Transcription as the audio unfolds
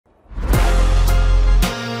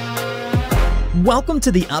Welcome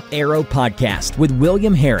to the Up Arrow Podcast with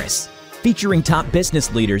William Harris, featuring top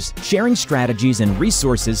business leaders sharing strategies and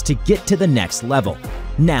resources to get to the next level.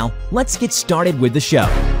 Now, let's get started with the show.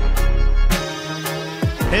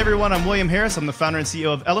 Hey everyone, I'm William Harris. I'm the founder and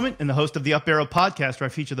CEO of Element and the host of the Up Arrow Podcast, where I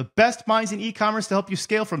feature the best minds in e-commerce to help you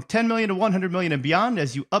scale from 10 million to 100 million and beyond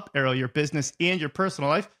as you up arrow your business and your personal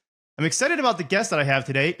life. I'm excited about the guest that I have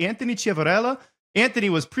today, Anthony Ciavirella. Anthony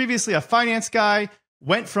was previously a finance guy,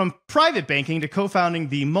 went from private banking to co-founding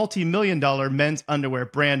the multi-million-dollar men's underwear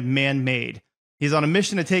brand Manmade. He's on a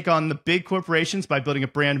mission to take on the big corporations by building a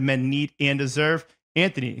brand men need and deserve.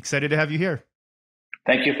 Anthony, excited to have you here.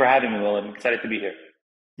 Thank you for having me, Will. I'm excited to be here.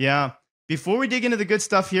 Yeah. Before we dig into the good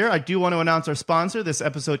stuff here, I do want to announce our sponsor. This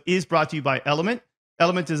episode is brought to you by Element.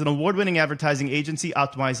 Element is an award-winning advertising agency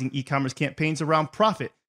optimizing e-commerce campaigns around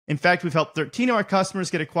profit. In fact, we've helped 13 of our customers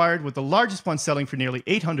get acquired, with the largest one selling for nearly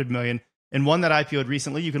 $800 million, and one that IPO'd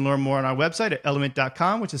recently. You can learn more on our website at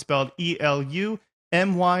element.com, which is spelled ELUMYNT.com.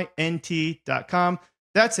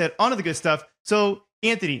 That's it. On to the good stuff. So,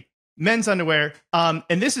 Anthony, men's underwear, and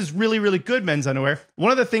this is really, really good men's underwear.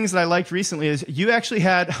 One of the things that I liked recently is you actually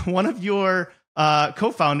had one of your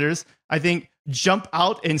co-founders, I think, jump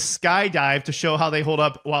out and skydive to show how they hold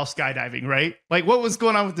up while skydiving, right? Like, what was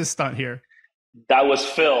going on with this stunt here? That was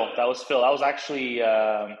Phil. I was actually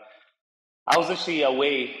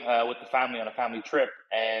away with the family on a family trip,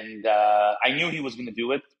 and I knew he was going to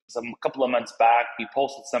do it. So a couple of months back, he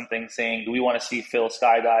posted something saying, "Do we want to see Phil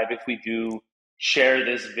skydive? If we do, share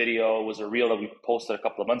this video." It was a reel that we posted a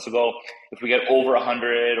couple of months ago. If we get over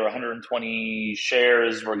 100 or 120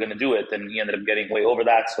 shares, we're going to do it. And he ended up getting way over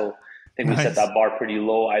that. So I think we set that bar pretty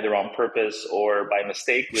low, either on purpose or by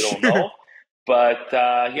mistake. We don't know. But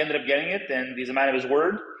he ended up getting it, and he's a man of his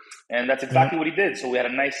word. And that's exactly what he did. So we had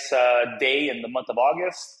a nice day in the month of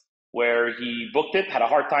August where he booked it, had a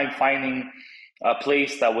hard time finding a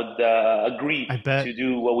place that would agree to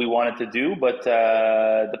do what we wanted to do. But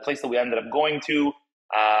the place that we ended up going to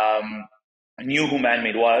knew who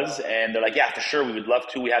Manmade was. And they're like, yeah, for sure, we would love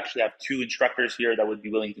to. We actually have 2 instructors here that would be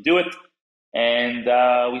willing to do it. And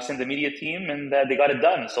we sent the media team, and they got it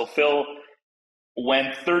done. So Phil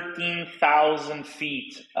went 13,000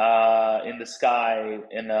 feet in the sky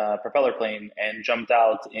in a propeller plane and jumped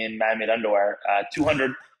out in Manmade underwear,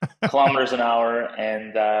 200 kilometers an hour.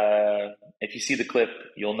 And if you see the clip,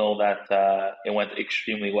 you'll know that it went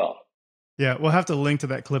extremely well. Yeah, we'll have to link to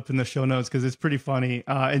that clip in the show notes because it's pretty funny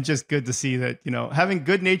and just good to see that, you know, having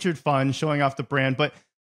good-natured fun, showing off the brand. But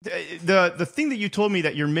the thing that you told me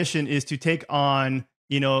that your mission is to take on,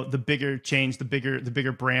 you know, the bigger change, the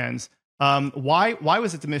bigger brands. Why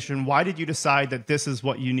was it the mission? Why did you decide that this is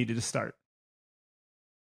what you needed to start?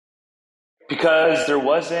 Because there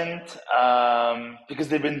wasn't, because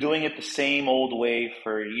they've been doing it the same old way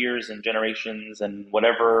for years and generations, and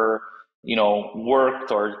whatever, you know,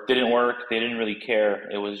 worked or didn't work, they didn't really care.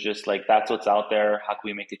 It was just like, that's what's out there. How can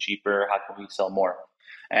we make it cheaper? How can we sell more?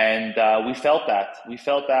 And we felt that. We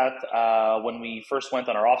felt that when we first went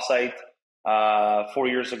on our offsite 4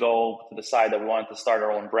 years ago to decide that we wanted to start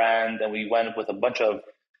our own brand. And we went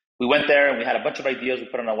there and we had a bunch of ideas we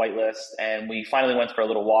put on a whitelist, and we finally went for a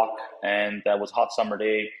little walk, and it was a hot summer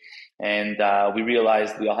day, and we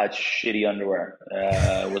realized we all had shitty underwear.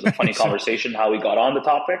 It was a funny conversation how we got on the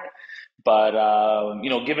topic, but you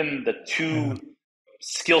know, given the 2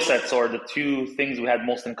 skill sets, or the 2 things we had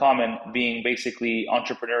most in common, being basically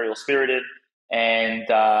entrepreneurial spirited and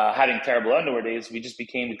having terrible underwear days, we just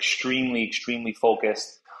became extremely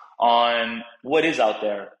focused on what is out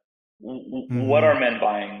there. What are men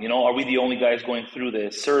buying? You know, are we the only guys going through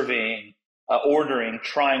this, surveying, ordering,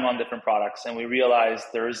 trying on different products? And we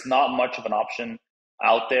realized there is not much of an option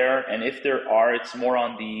out there. And if there are, it's more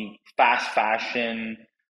on the fast fashion,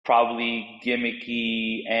 probably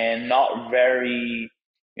gimmicky, and not very,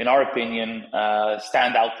 in our opinion,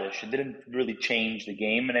 stand out-ish. It didn't really change the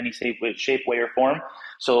game in any shape, way, or form.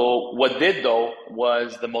 So what did, though,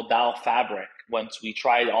 was the modal fabric. Once we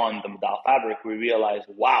tried on the modal fabric, we realized,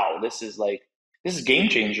 wow, this is game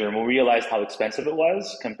changer. And we realized how expensive it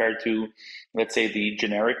was compared to, let's say, the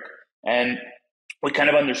generic. And we kind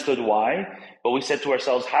of understood why. But we said to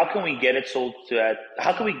ourselves, how can we get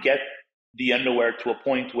the underwear to a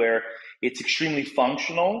point where it's extremely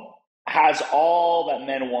functional, has all that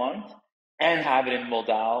men want, and have it in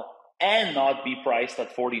modal, and not be priced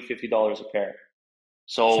at $40, $50 a pair.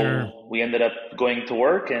 So we ended up going to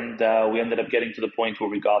work, and we ended up getting to the point where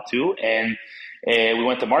we got to, and we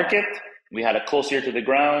went to market. We had a close ear to the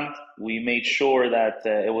ground. We made sure that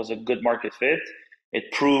it was a good market fit.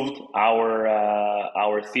 It proved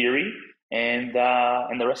our theory, and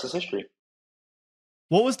the rest is history.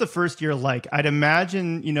 What was the first year like? I'd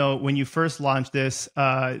imagine, when you first launched this,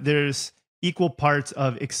 there's equal parts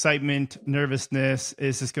of excitement, nervousness.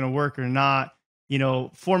 Is this going to work or not?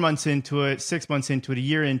 4 months into it, 6 months into it, a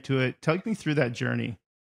year into it. Take me through that journey.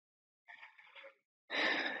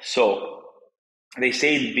 So they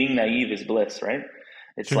say being naive is bliss, right?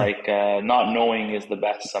 It's Sure. like not knowing is the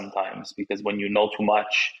best sometimes, because when you know too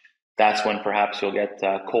much, that's when perhaps you'll get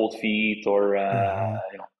cold feet or,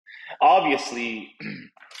 obviously,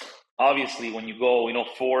 obviously when you go,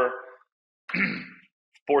 four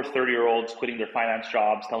 30-year-olds quitting their finance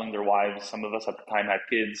jobs, telling their wives, some of us at the time had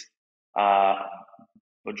kids, uh,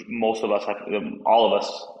 which most of us have, all of us,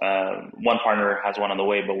 one partner has one on the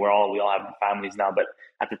way, but we all have families now. But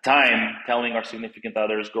at the time, telling our significant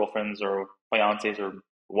others, girlfriends or fiancés or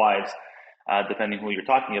wives, depending who you're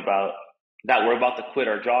talking about, that we're about to quit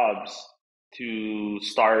our jobs to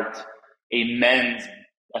start a men's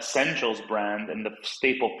essentials brand, and the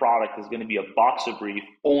staple product is going to be a boxer brief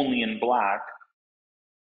only in black.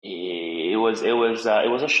 It was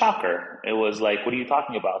a shocker. It was like, what are you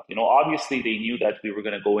talking about? Obviously they knew that we were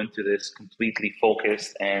going to go into this completely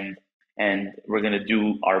focused and we're going to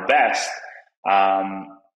do our best.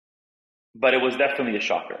 But it was definitely a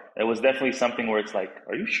shocker. It was definitely something where it's like,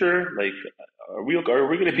 are you sure? Like, are we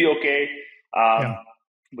going to be okay? Yeah.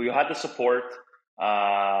 But you had the support,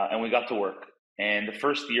 and we got to work. And the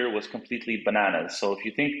first year was completely bananas. So if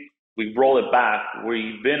you think we roll it back,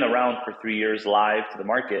 we've been around for 3 years live to the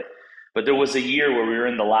market, but there was a year where we were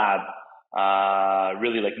in the lab,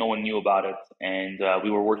 really like no one knew about it, and we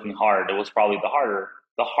were working hard. It was probably the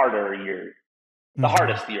harder year, the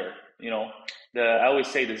hardest year. I always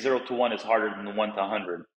say the 0 to 1 is harder than the 1 to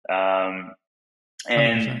 100.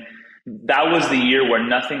 And 100%. that was the year where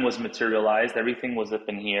nothing was materialized. Everything was up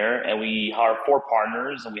in here, and we are 4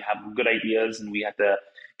 partners, and we have good ideas, and we had to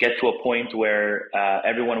get to a point where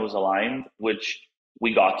everyone was aligned, which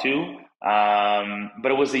we got to.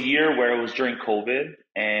 But it was a year where it was during COVID,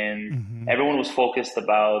 and everyone was focused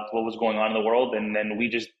about what was going on in the world, and then we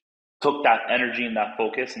just took that energy and that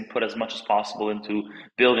focus and put as much as possible into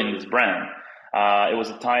building this brand. It was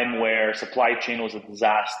a time where supply chain was a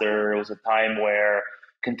disaster. It was a time where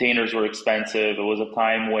containers were expensive. It was a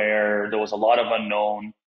time where there was a lot of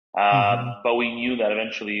unknown. But we knew that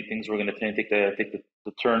eventually things were going to take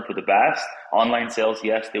the turn for the best. Online sales,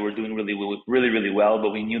 yes, they were doing really well, but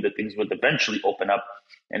we knew that things would eventually open up,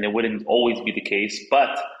 and it wouldn't always be the case.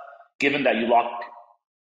 But given that you locked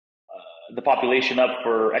the population up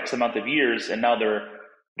for X amount of years, and now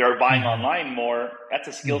they're buying online more, that's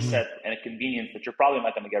a skill set and a convenience that you're probably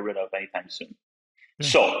not going to get rid of anytime soon. Yeah.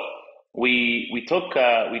 So we got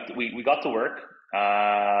to work.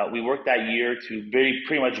 We worked that year to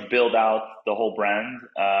pretty much build out the whole brand,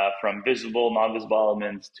 from visible, non-visible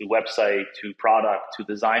elements to website to product to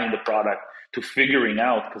designing the product to figuring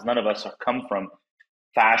out, because none of us have come from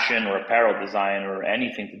fashion or apparel design or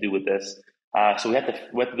anything to do with this. So we had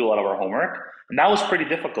to do a lot of our homework, and that was pretty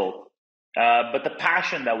difficult. But the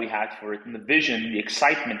passion that we had for it, and the vision, the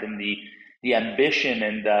excitement, and the ambition,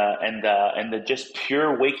 and the just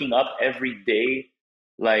pure waking up every day,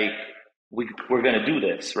 like we're gonna do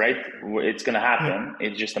this, right? It's gonna happen.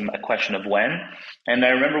 It's just a question of when. And I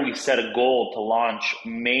remember we set a goal to launch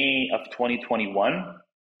May of 2021,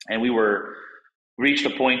 and we reached a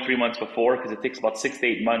point 3 months before, because it takes about 6 to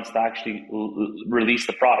 8 months to actually release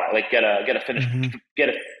the product, like get a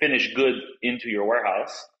finished good into your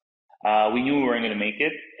warehouse. We knew we weren't going to make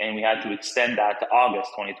it, and we had to extend that to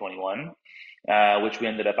August 2021, which we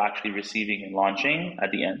ended up actually receiving and launching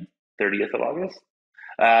at the end, 30th of August.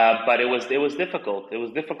 But it was difficult. It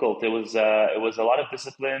was difficult. It was a lot of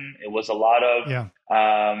discipline. It was a lot of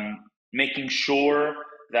making sure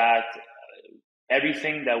that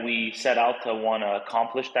everything that we set out to want to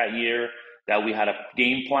accomplish that year, that we had a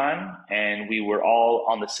game plan, and we were all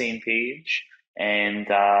on the same page and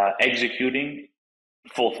executing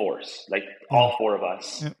full force, like all 4 of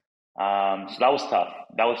us. So that was tough.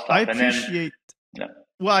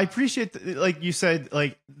 I appreciate, like you said,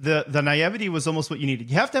 like the naivety was almost what you needed.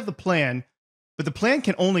 You have to have the plan, but the plan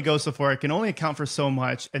can only go so far. It can only account for so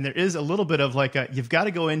much. And there is a little bit of like you've got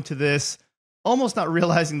to go into this almost not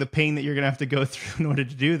realizing the pain that you're going to have to go through in order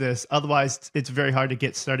to do this. Otherwise, it's very hard to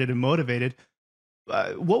get started and motivated.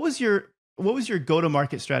 What was your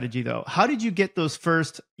go-to-market strategy, though? How did you get those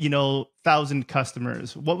first, 1,000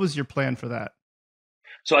 customers? What was your plan for that?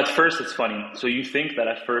 So at first, it's funny. So you think that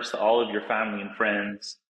at first, all of your family and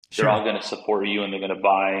friends, they're all going to support you and they're going to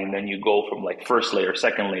buy. And then you go from like first layer,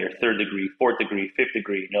 second layer, third degree, fourth degree, fifth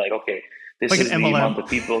degree. And you're like, okay, This like is an the MLM. amount of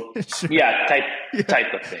people. Sure. Yeah,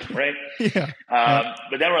 type of thing, right? Yeah.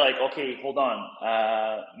 But then we're like, okay, hold on.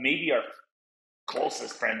 Maybe our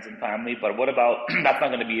closest friends and family, but what about that's not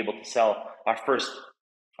going to be able to sell. Our first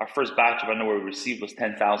batch of underwear we received was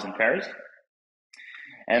 10,000 pairs,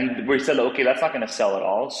 and we said, okay, that's not going to sell at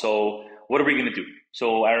all. So what are we going to do?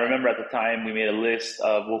 So I remember at the time we made a list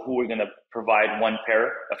of who we're going to provide one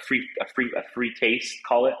pair, a free taste,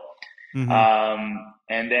 call it.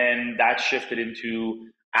 And then that shifted into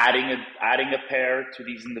adding a pair to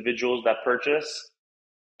these individuals that purchase,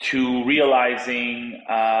 to realizing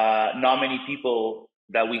not many people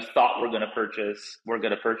that we thought were going to purchase,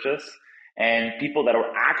 and people that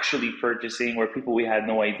are actually purchasing were people we had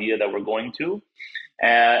no idea that were going to.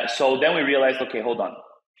 So then we realized, okay, hold on,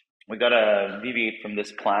 we got to deviate from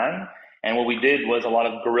this plan. And what we did was a lot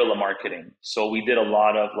of guerrilla marketing. So we did a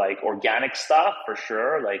lot of like organic stuff for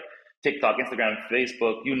sure, like TikTok, Instagram,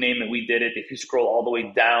 Facebook, you name it, we did it. If you scroll all the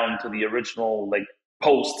way down to the original like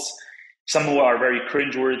posts, some who are very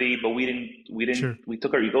cringeworthy, but we didn't, sure. We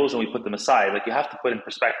took our egos and we put them aside. Like, you have to put in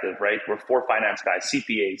perspective, right? We're 4 finance guys,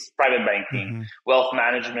 CPAs, private banking, wealth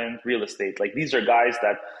management, real estate. Like, these are guys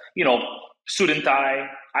that, suit and tie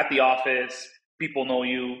at the office. People know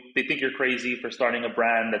you. They think you're crazy for starting a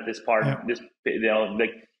brand at this part,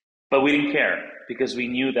 but we didn't care, because we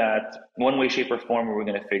knew that one way, shape, or form we were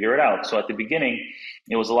going to figure it out. So at the beginning,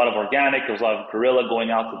 it was a lot of organic. It was a lot of guerrilla, going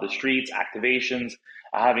out to the streets, activations,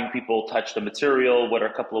 having people touch the material. What are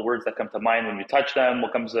a couple of words that come to mind when you touch them?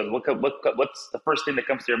 What's the first thing that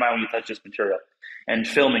comes to your mind when you touch this material? And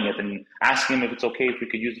filming it and asking them if it's okay if we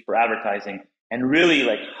could use it for advertising, and really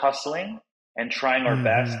like hustling and trying our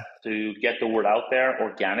best to get the word out there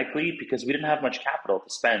organically, because we didn't have much capital to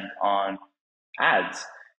spend on ads.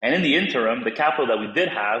 And in the interim, the capital that we did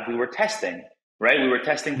have, we were testing, right? We were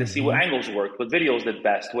testing to see what angles worked, what videos did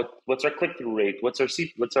best, what's our click-through rate, what's our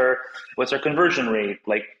conversion rate,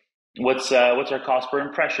 like what's our cost per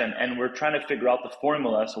impression, and we're trying to figure out the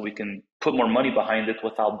formula so we can put more money behind it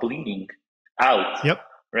without bleeding out. Yep.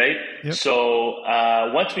 Right. Yep. So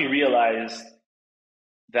once we realized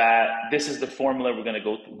that this is the formula we're going to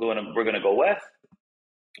go with,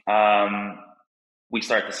 we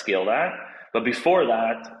start to scale that. But before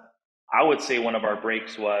that, I would say one of our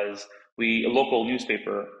breaks was a local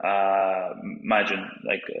newspaper. Imagine,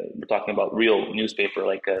 like we're talking about real newspaper,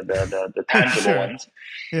 like the tangible ones.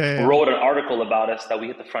 Wrote an article about us that we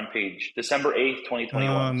hit the front page, December 8th, 2021.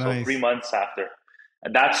 Oh, nice. So 3 months after.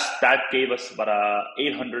 And that gave us about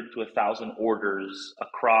 800 to 1,000 orders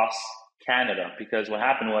across Canada, because what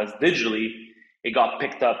happened was digitally it got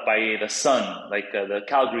picked up by the Sun, like the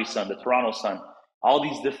Calgary Sun, the Toronto Sun. All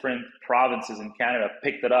these different provinces in Canada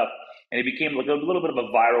picked it up, and it became like a little bit of a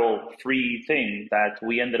viral free thing that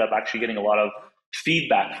we ended up actually getting a lot of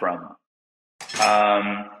feedback from.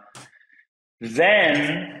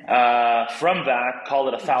 Then from that, call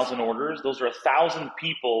it 1,000 orders. Those are 1,000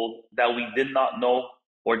 people that we did not know,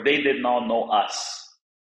 or they did not know us.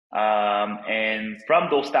 And from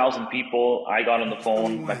those 1,000 people, I got on the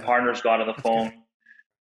phone. My partners got on the phone.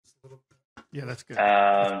 Yeah, that's good.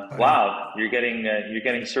 Wow, you're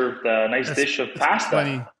getting served a nice dish of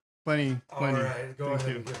pasta. Plenty. All right, go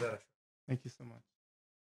ahead and give that a try. Thank you so much.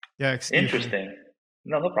 Yeah, interesting. Me.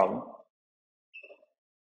 No problem.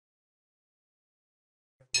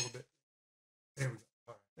 A little bit. There we go.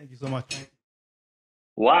 All right. Thank you so much.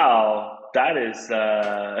 Wow, that is.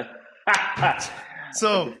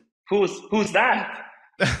 So who's that?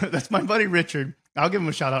 That's my buddy Richard. I'll give him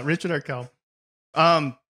a shout out, Richard Arkell.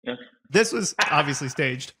 Yeah. This was obviously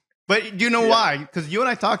staged, but do you know why? Because you and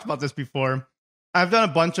I talked about this before. I've done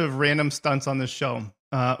a bunch of random stunts on this show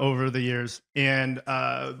over the years, and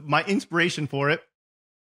my inspiration for it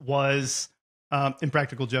was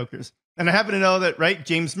Impractical Jokers. And I happen to know that, right,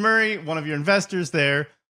 James Murray, one of your investors there,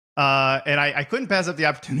 and I couldn't pass up the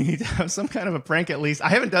opportunity to have some kind of a prank at least. I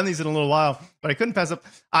haven't done these in a little while, but I couldn't pass up.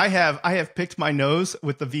 I have picked my nose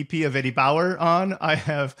with the VP of Eddie Bauer on. I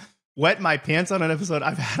have wet my pants on an episode.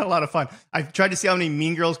 I've had a lot of fun. I've tried to see how many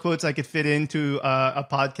Mean Girls quotes I could fit into a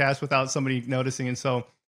podcast without somebody noticing. And so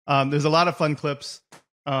there's a lot of fun clips.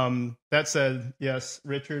 That said, yes,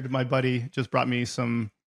 Richard, my buddy, just brought me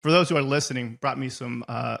some, for those who are listening, brought me some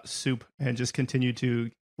soup and just continued to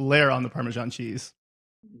layer on the Parmesan cheese.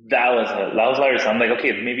 That was hilarious. I'm like,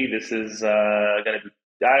 okay, maybe this is going to be,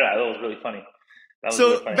 that was really funny.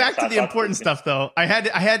 So really funny. Back to the important stuff though. I had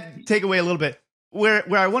to take away a little bit. Where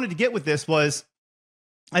I wanted to get with this was,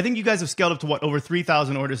 I think you guys have scaled up to what, over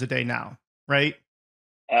 3,000 orders a day now, right?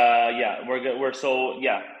 Yeah, we're so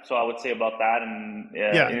I would say about that, and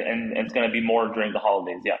it's going to be more during the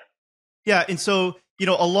holidays. Yeah. Yeah, and so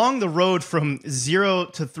along the road from 0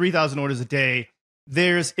 to 3,000 orders a day,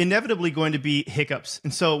 there's inevitably going to be hiccups.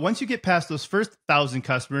 And so once you get past those first 1,000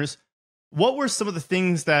 customers, what were some of the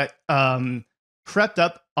things that crept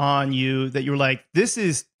up on you that you were like, this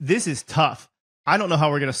is tough. I don't know how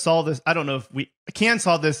we're going to solve this. I don't know if we can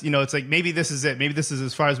solve this. It's like, maybe this is it. Maybe this is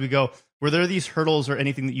as far as we go. Were there these hurdles or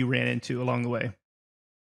anything that you ran into along the way?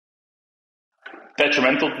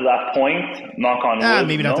 Detrimental to that point, knock on wood.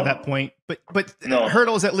 Maybe not to that point, but no.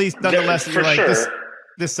 Hurdles at least, nonetheless. You're like, sure.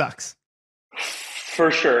 This sucks.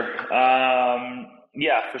 For sure.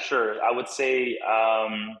 Yeah, for sure. I would say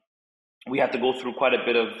we had to go through quite a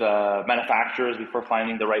bit of manufacturers before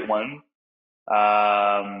finding the right one.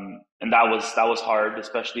 And that was hard,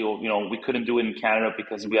 especially, we couldn't do it in Canada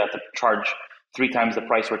because we had to charge 3 times the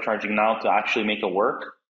price we're charging now to actually make it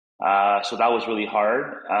work. So that was really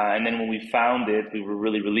hard. And then when we found it, we were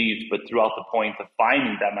really relieved. But throughout the point of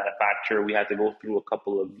finding that manufacturer, we had to go through a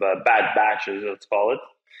couple of bad batches, let's call it.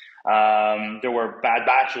 There were bad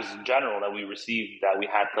batches in general that we received that we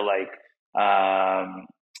had to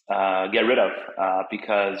get rid of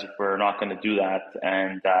because we're not going to do that.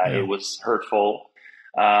 And it was hurtful.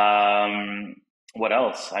 What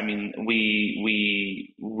else? I mean,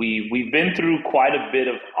 we've been through quite a bit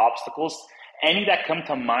of obstacles. Any that come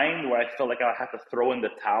to mind where I felt like I had to throw in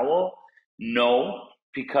the towel? No,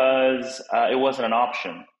 because it wasn't an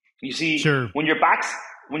option. You see, sure. when your back's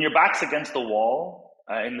against the wall,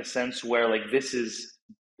 in the sense where like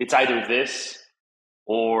it's either this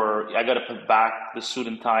or I got to put back the suit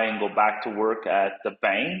and tie and go back to work at the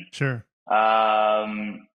bank. Sure.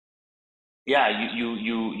 Yeah,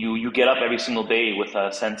 you get up every single day with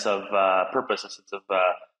a sense of purpose, a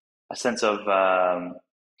sense of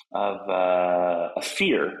a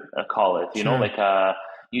fear, I call it. You know, like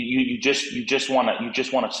you just want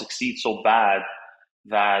to succeed so bad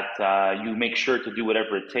that you make sure to do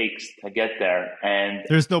whatever it takes to get there. And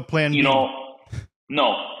there's no plan B. No.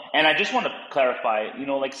 And I just want to clarify,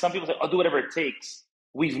 like some people say, I'll do whatever it takes.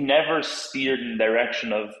 We've never steered in the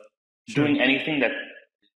direction of doing anything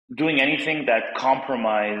that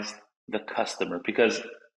compromised the customer, because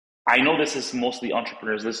I know this is mostly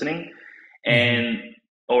entrepreneurs listening and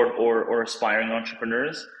or aspiring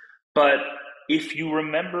entrepreneurs, but if you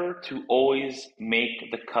remember to always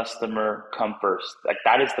make the customer come first, like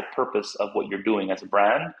that is the purpose of what you're doing as a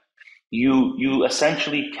brand, you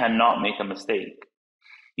essentially cannot make a mistake.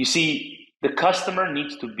 You see, the customer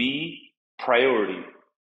needs to be priority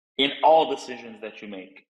in all decisions that you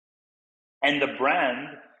make. And the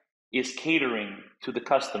brand is catering to the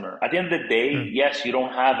customer. At the end of the day, yes, you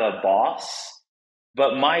don't have a boss,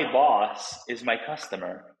 but my boss is my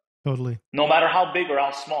customer. Totally. No matter how big or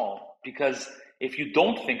how small, because if you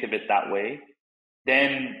don't think of it that way,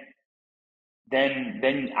 then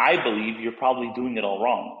I believe you're probably doing it all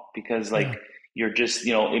wrong, because you're just,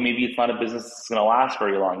 maybe it's not a business that's going to last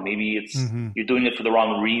very long. Maybe it's you're doing it for the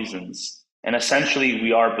wrong reasons. And essentially,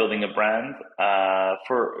 we are building a brand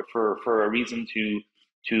for a reason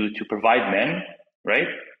to provide men, right,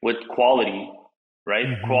 with quality, right,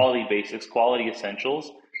 quality basics, quality essentials,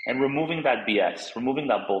 and removing that BS, removing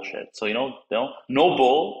that bullshit. So no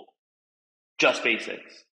bull, just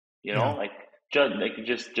basics.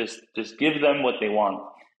 Just give them what they want,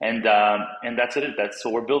 and that's it. So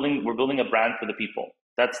we're building a brand for the people.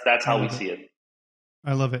 That's how we see it.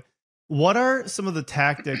 I love it. What are some of the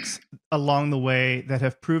tactics along the way that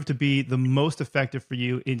have proved to be the most effective for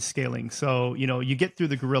you in scaling? So, you get through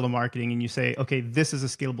the guerrilla marketing and you say, okay, this is a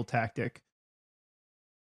scalable tactic.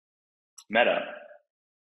 Meta.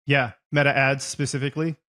 Yeah. Meta ads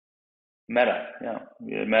specifically. Meta. Yeah.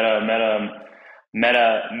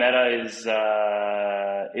 Meta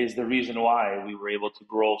is the reason why we were able to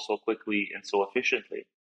grow so quickly and so efficiently.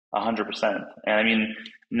 100%. And I mean,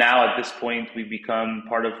 now at this point, we've become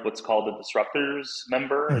part of what's called the Disruptors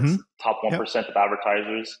member. It's the top 1% of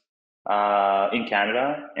advertisers in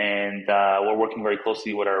Canada. And we're working very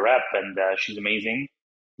closely with our rep, and she's amazing.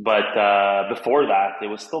 But before that, it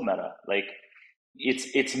was still Meta. Like,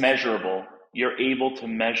 it's measurable. You're able to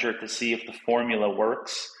measure to see if the formula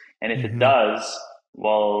works. And if it does,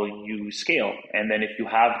 well, you scale. And then if you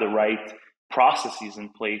have the right processes in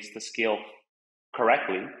place to scale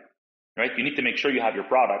correctly, right? You need to make sure you have your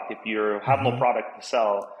product. If you have no product to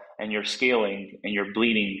sell and you're scaling and you're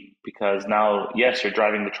bleeding, because now, yes, you're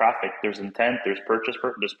driving the traffic. There's intent, there's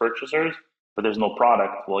purchasers, but there's no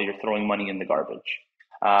product. Well, you're throwing money in the garbage.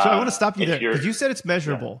 So I want to stop you there, because you said it's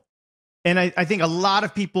measurable. Yeah. And I think a lot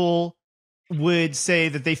of people would say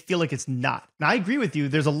that they feel like it's not. Now, I agree with you.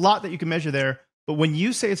 There's a lot that you can measure there. But when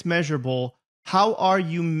you say it's measurable, how are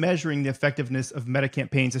you measuring the effectiveness of meta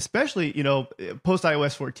campaigns, especially, post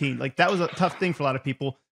iOS 14? Like that was a tough thing for a lot of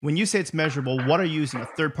people. When you say it's measurable, what are you using? A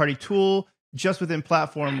third-party tool just within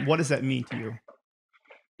platform? What does that mean to you?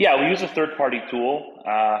 Yeah, we use a third-party tool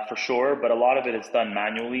for sure, but a lot of it is done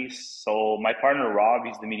manually. So my partner Rob,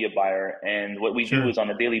 he's the media buyer, and what we do is on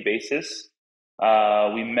a daily basis,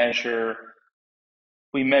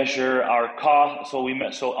 we measure our cost.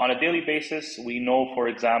 So on a daily basis, we know, for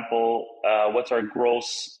example, what's our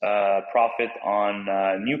gross profit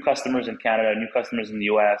on new customers in Canada, new customers in the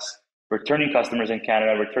US, returning customers in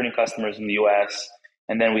Canada, returning customers in the US,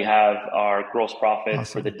 and then we have our gross profit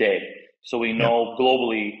for the day. So we know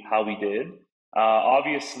globally how we did.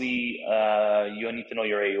 Obviously, you need to know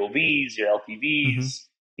your AOVs, your LTVs.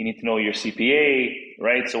 You need to know your CPA,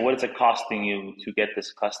 right? So what is it costing you to get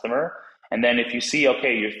this customer? And then if you see,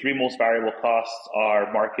 okay, your three most variable costs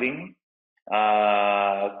are marketing,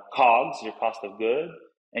 COGS, your cost of good,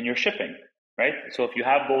 and your shipping, right? So if you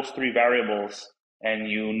have those three variables and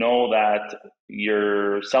you know that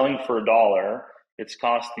you're selling for $1, it's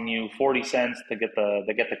costing you 40 cents to get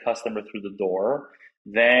the customer through the door,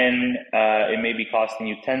 then it may be costing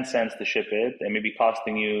you 10 cents to ship it. It may be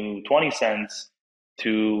costing you 20 cents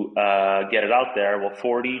to get it out there. Well,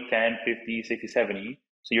 40, 10, 50, 60, 70.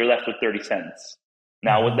 So you're left with 30 cents.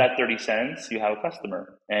 Now with that 30 cents, you have a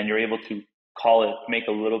customer and you're able to call it, make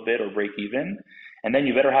a little bit or break even. And then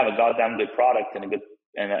you better have a goddamn good product and a good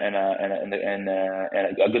good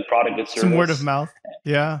product, good service. Some word of mouth.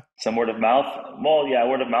 Yeah. Some word of mouth. Well, yeah,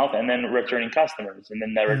 word of mouth, and then returning customers. And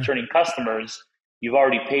then the returning customers, you've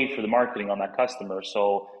already paid for the marketing on that customer.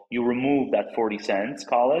 So you remove that 40 cents,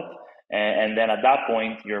 call it. And then at that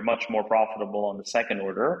point, you're much more profitable on the second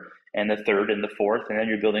order and the third and the fourth, and then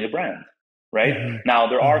you're building a brand, right? Now,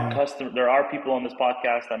 there are people on this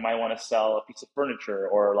podcast that might want to sell a piece of furniture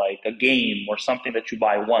or like a game or something that you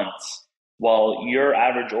buy once. Well, your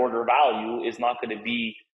average order value is not going to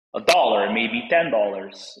be $1, maybe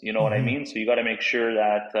 $10. You know what I mean? So you got to make sure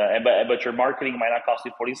that, but your marketing might not cost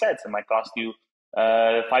you 40 cents. It might cost you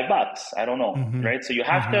 $5. I don't know, right? So you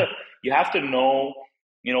have to know,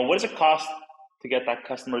 what does it cost to get that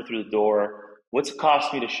customer through the door? What's it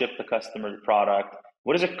cost me to ship the customer the product?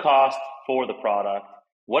 What does it cost for the product?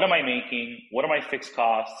 What am I making? What are my fixed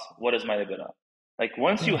costs? What is my EBITDA? Like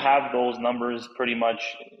once you have those numbers pretty much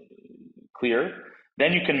clear,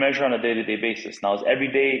 then you can measure on a day-to-day basis. Now, is every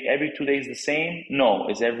 2 days the same? No.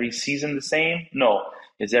 Is every season the same? No.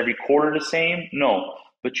 Is every quarter the same? No.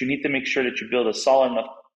 But you need to make sure that you build a solid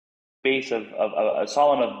enough base of a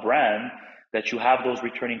solid enough brand that you have those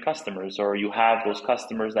returning customers, or you have those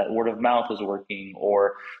customers that word of mouth is working,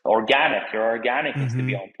 or organic. Your organic needs to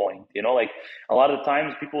be on point. Like a lot of the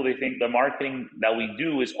times people, they think the marketing that we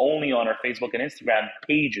do is only on our Facebook and Instagram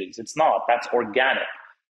pages. It's not. That's organic.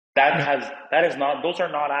 That is not, those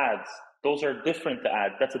are not ads. Those are different to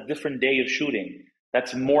ads. That's a different day of shooting.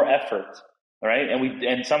 That's more effort. Right.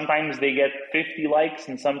 And sometimes they get 50 likes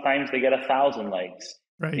and sometimes they get 1,000 likes.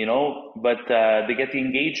 Right. But they get the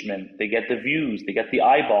engagement, they get the views, they get the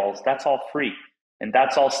eyeballs. That's all free. And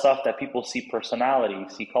that's all stuff that people see personality,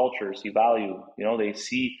 see culture, see value. They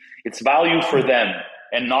see it's value for them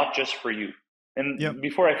and not just for you. And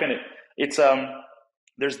before I finish, it's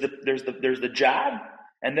there's the jab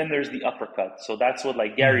and then there's the uppercut. So that's what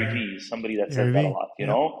like Gary Vee, somebody that says that a lot, you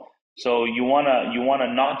know? So you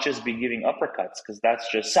wanna not just be giving uppercuts because that's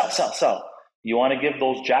just sell. You want to give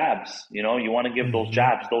those jabs, you want to give those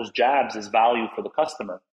jabs. Those jabs is value for the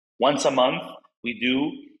customer. Once a month, we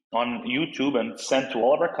do on YouTube and send to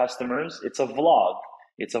all of our customers. It's a vlog.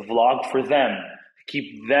 It's a vlog for them, to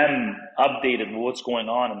keep them updated with what's going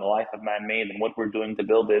on in the life of Manmade and what we're doing to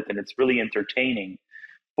build it. And it's really entertaining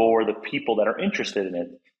for the people that are interested in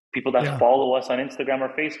it. People that follow us on Instagram or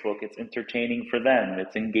Facebook, it's entertaining for them.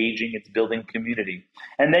 It's engaging, it's building community.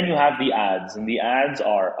 And then you have the ads, and the ads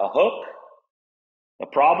are a hook, a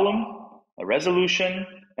problem, a resolution,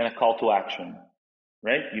 and a call to action,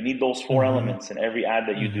 right? You need those four elements in every ad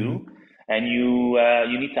that you do. And you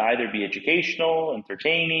need to either be educational,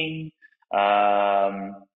 entertaining,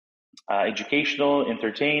 and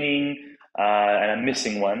I'm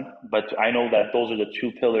missing one, but I know that those are the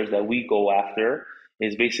two pillars that we go after,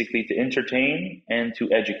 is basically to entertain and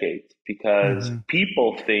to educate, because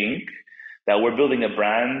people think that we're building a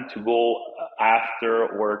brand to go after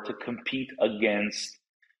or to compete against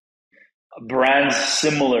brands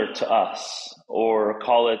similar to us, or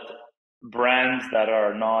call it brands that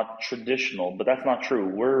are not traditional, but that's not true.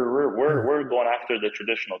 We're going after the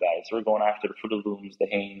traditional guys. We're going after the Fruit of the Looms, the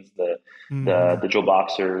Hanes, the Joe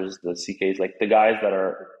Boxers, the CKs, like the guys that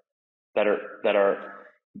are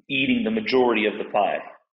eating the majority of the pie,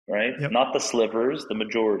 right? Yep. Not the slivers, the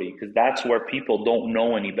majority, because that's where people don't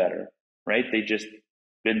know any better, right? They just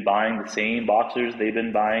been buying the same boxers they've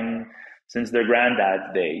been buying since their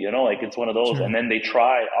granddad's day, like it's one of those. Sure. And then they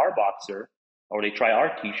try our boxer, or they try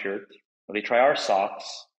our t-shirt, or they try our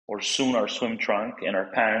socks, or soon our swim trunk and our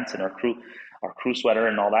pants and our crew sweater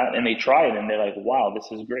and all that, and they try it and they're like, wow, this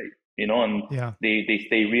is great, and Yeah.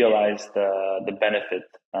 they realize the benefit,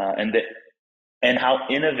 and how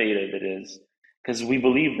innovative it is, because we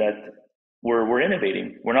believe that we're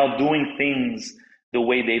innovating. We're not doing things the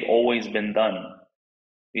way they've always been done.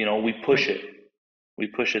 We push it. We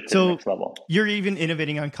push it to the next level. You're even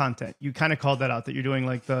innovating on content. You kind of called that out, that you're doing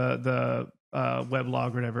like the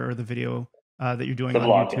weblog or whatever, or the video that you're doing on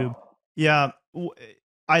vlog, YouTube. Yeah.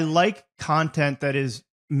 I like content that is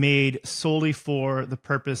made solely for the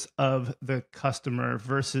purpose of the customer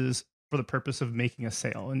versus for the purpose of making a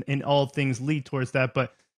sale, and all things lead towards that.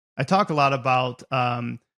 But I talk a lot about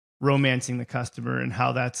romancing the customer, and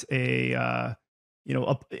how that's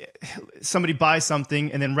somebody buys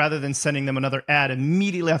something, and then rather than sending them another ad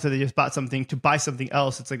immediately after they just bought something to buy something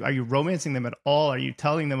else, it's like, are you romancing them at all? Are you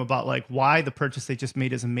telling them about like why the purchase they just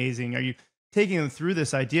made is amazing? Are you taking them through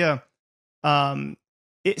this idea?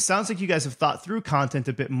 It sounds like you guys have thought through content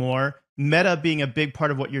a bit more, meta being a big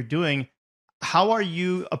part of what you're doing. How are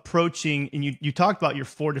you approaching, and you talked about your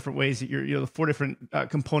 4 different ways that the 4 different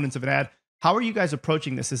components of an ad. How are you guys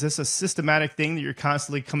approaching this? Is this a systematic thing that you're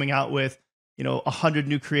constantly coming out with, 100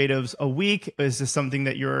 new creatives a week? Is this something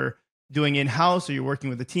that you're doing in-house, or you're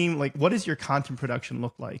working with a team? Like, what does your content production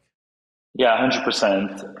look like? Yeah,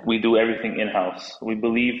 100%. We do everything in-house. We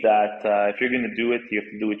believe that if you're going to do it, you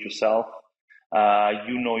have to do it yourself.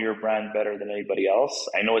 You know your brand better than anybody else.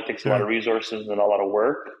 I know it takes a lot of resources and a lot of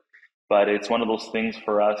work, but it's one of those things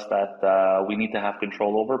for us that we need to have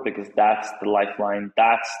control over, because that's the lifeline,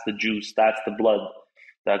 that's the juice, that's the blood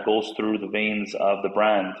that goes through the veins of the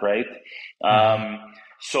brand, right?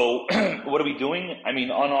 So what are we doing? I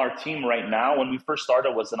mean, on our team right now, when we first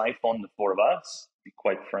started, it was an iPhone, the 4 of us, to be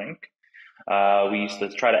quite frank. We used to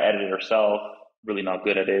try to edit it ourselves, really not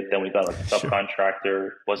good at it. Then we got like a subcontractor,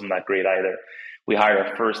 wasn't that great either. We hired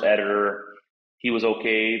our first editor. He was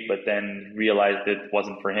okay, but then realized it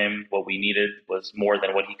wasn't for him. What we needed was more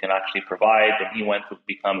than what he can actually provide. And he went to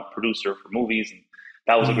become a producer for movies. And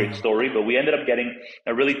that was a great story, but we ended up getting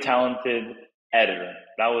a really talented editor.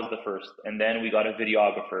 That was the first. And then we got a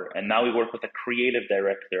videographer. And now we work with a creative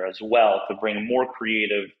director as well to bring more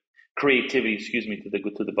creativity,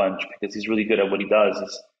 to the bunch, because he's really good at what he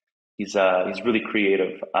does. He's really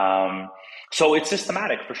creative. So it's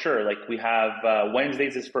systematic for sure. Like we have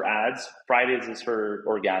Wednesdays is for ads, Fridays is for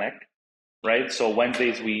organic, right? So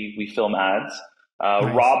Wednesdays we film ads.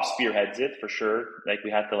 Nice. Rob spearheads it for sure. Like we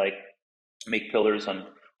had to make pillars on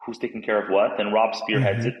who's taking care of what, and Rob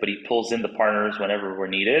spearheads it, but he pulls in the partners whenever we're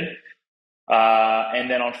needed. And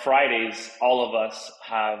then on Fridays, all of us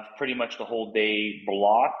have pretty much the whole day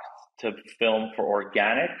blocked to film for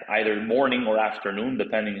organic, either morning or afternoon,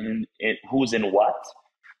 depending who's in what.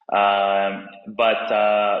 But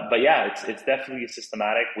yeah, it's definitely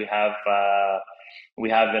systematic. We have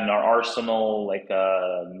in our arsenal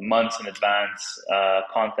months in advance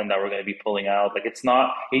content that we're going to be pulling out. Like it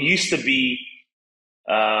used to be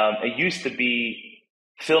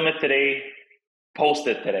film it today, post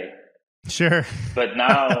it today. Sure. But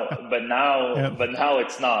now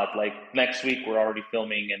it's not. Like next week we're already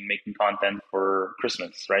filming and making content for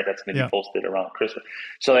Christmas, right? That's going to be posted around Christmas.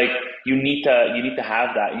 So you need to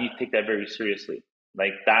have that. You need to take that very seriously.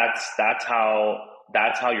 Like that's how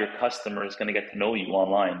your customer is going to get to know you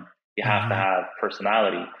online. You have to have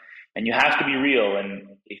personality, and you have to be real. And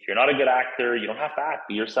if you're not a good actor, you don't have to act.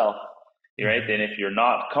 Be yourself, right? And if you're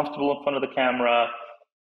not comfortable in front of the camera,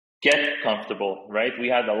 get comfortable, right? We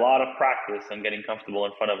had a lot of practice on getting comfortable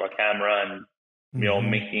in front of our camera and,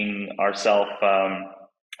 making ourselves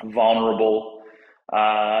vulnerable.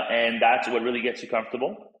 And that's what really gets you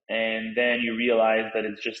comfortable. And then you realize that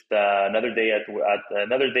it's just another day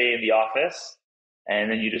another day in the office.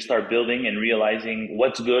 And then you just start building and realizing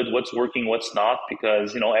what's good, what's working, what's not.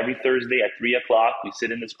 Because, every Thursday at 3:00, we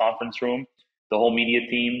sit in this conference room, the whole media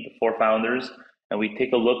team, the 4 founders, and we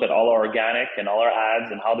take a look at all our organic and all our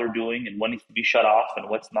ads and how they're doing and what needs to be shut off and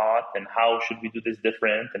what's not, and how should we do this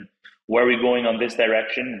different, and where are we going on this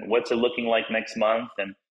direction, what's it looking like next month,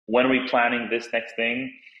 and when are we planning this next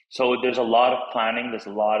thing. So there's a lot of planning, there's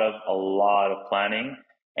a lot of planning,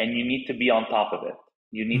 and you need to be on top of it.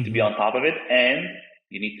 You need to be on top of it, and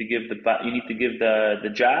you need to give the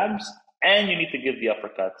jabs, and you need to give the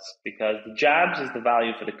uppercuts, because the jabs is the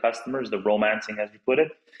value for the customers, the romancing as we put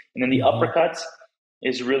it, and then the uppercuts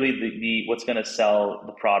is really the what's going to sell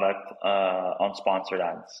the product on sponsored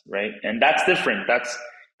ads, right? And that's different.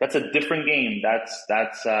 That's a different game. That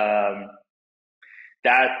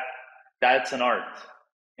that's an art,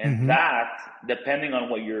 and Mm-hmm. that depending on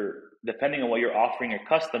what you're offering your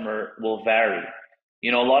customer will vary.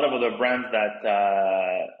 You know, a lot of other brands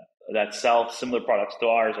that sell similar products to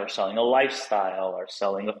ours are selling a lifestyle, are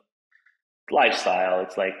selling a lifestyle.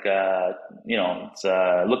 It's like, it's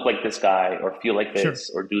look like this guy or feel like Sure. this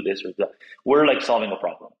or do this or that. We're like solving a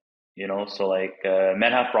problem, so like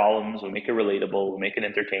men have problems. We make it relatable, we make it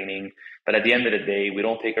entertaining. But at the end of the day, we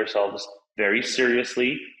don't take ourselves very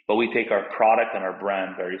seriously, but we take our product and our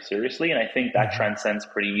brand very seriously. And I think that Mm-hmm. transcends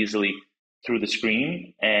pretty easily through the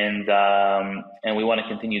screen. And we want to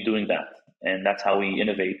continue doing that. And that's how we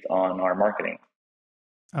innovate on our marketing.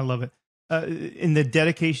 I love it. In the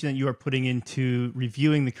dedication that you are putting into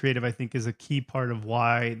reviewing the creative, I think is a key part of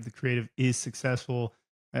why the creative is successful.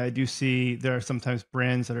 I do see there are sometimes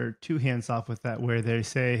brands that are too hands off with that, where they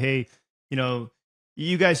say, "Hey,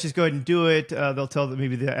 you guys just go ahead and do it." They'll tell that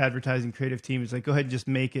maybe the advertising creative team is like, "Go ahead and just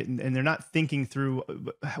make it," and they're not thinking through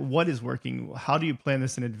what is working. How do you plan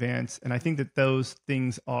this in advance? And I think that those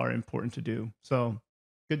things are important to do. So,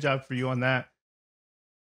 good job for you on that.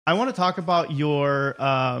 I want to talk about your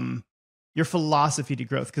philosophy to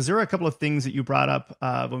growth, because there were a couple of things that you brought up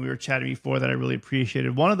when we were chatting before that I really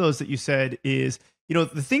appreciated. One of those that you said is,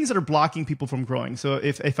 the things that are blocking people from growing. So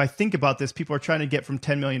if I think about this, people are trying to get from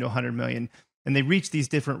 10 million to 100 million, and they reach these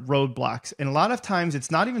different roadblocks. And a lot of times it's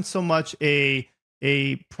not even so much a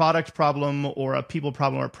product problem or a people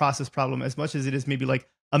problem or a process problem, as much as it is maybe like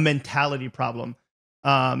a mentality problem.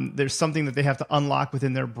 There's something that they have to unlock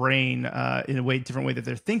within their brain in a different way that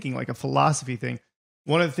they're thinking, like a philosophy thing.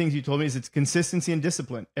 One of the things you told me is it's consistency and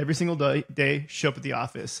discipline. Every single day, show up at the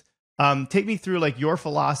office. Take me through like your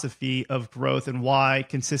philosophy of growth and why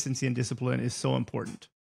consistency and discipline is so important.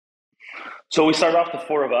 So we started off the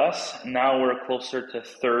four of us. Now we're closer to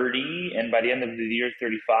 30, and by the end of the year,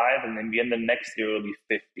 35, and then the end of next year will be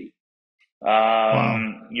 50.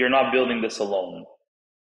 Wow. You're not building this alone,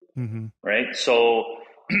 Mm-hmm. right? So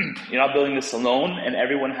you're not building this alone, and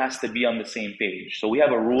everyone has to be on the same page. So we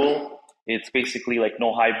have a rule. It's basically like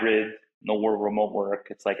no hybrid, no remote work.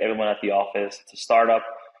 It's like everyone at the office. It's a startup.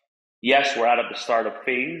 Yes, we're out of the startup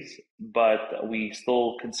phase, but we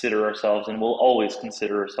still consider ourselves, and we'll always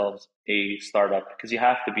consider ourselves a startup, because you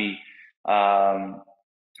have to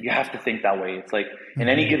think that way. It's like in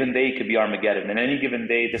any Mm-hmm. given day, it could be Armageddon. In any given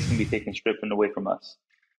day, this can be taken stripped away from us.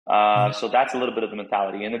 Mm-hmm. So that's a little bit of the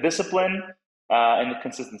mentality and the discipline and the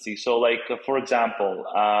consistency. So, like for example,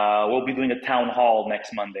 we'll be doing a town hall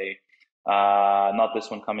next Monday, not this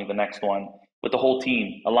one coming, the next one, with the whole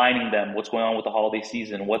team, aligning them, what's going on with the holiday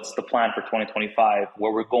season, what's the plan for 2025,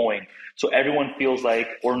 where we're going. So everyone feels like,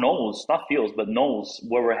 or knows, not feels, but knows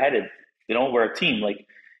where we're headed. We're a team, like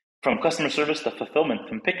from customer service to fulfillment,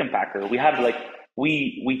 from pick and packer. We have like,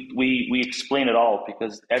 we explain it all,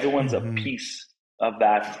 because everyone's a Mm-hmm. piece of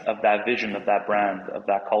that vision, of that brand, of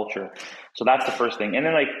that culture. So that's the first thing. And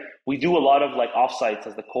then like we do a lot of like offsites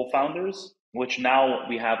as the co-founders, which now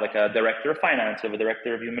we have like a director of finance, we have a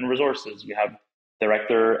director of human resources, we have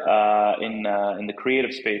director in the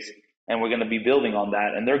creative space, and we're going to be building on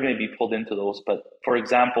that, and they're going to be pulled into those. But for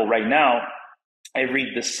example, right now,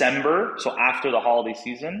 every December, so after the holiday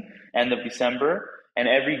season, end of December, and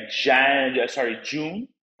every June,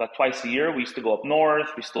 like twice a year, we used to go up north.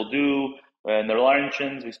 We still do. In the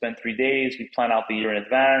Laurentians, we spend 3 days. We plan out the year in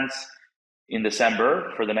advance in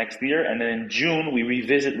December for the next year. And then in June, we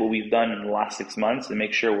revisit what we've done in the last 6 months and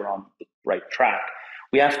make sure we're on the right track.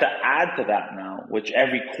 We have to add to that now, which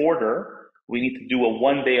every quarter, we need to do a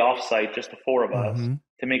 1 day offsite, just the four of us, Mm-hmm.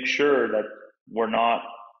 to make sure that we're not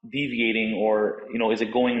deviating, or is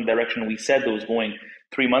it going in the direction we said it was going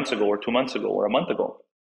 3 months ago or 2 months ago or a month ago.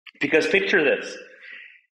 Because picture this,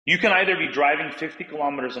 you can either be driving 50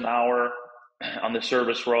 kilometers an hour on the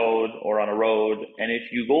service road or on a road, and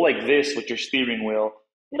if you go like this with your steering wheel,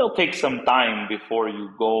 it'll take some time before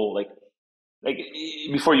you go like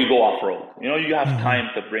before you go off road. You have Mm-hmm. time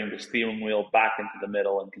to bring the steering wheel back into the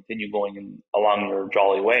middle and continue going along your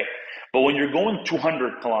jolly way. But when you're going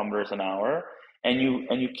 200 kilometers an hour and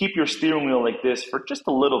you keep your steering wheel like this for just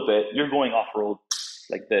a little bit, you're going off road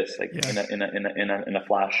like this, like Yeah. in a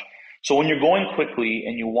flash. So when you're going quickly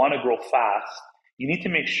and you want to grow fast, you need to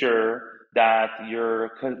make sure that you're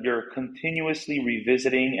continuously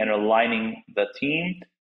revisiting and aligning the team,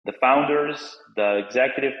 the founders, the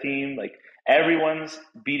executive team, like everyone's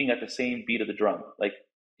beating at the same beat of the drum. Like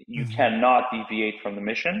you Mm-hmm. cannot deviate from the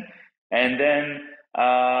mission. And then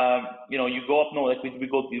You go up north, like we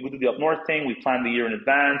do the up north thing. We plan the year in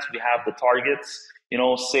advance. We have the targets,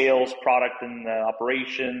 sales, product and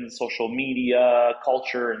operations, social media,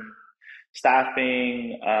 culture and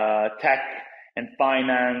staffing, tech and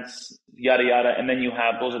finance, yada, yada. And then you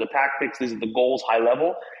have, those are the tactics. These are the goals, high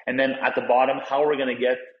level. And then at the bottom, how are we going to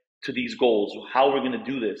get to these goals? How are we going to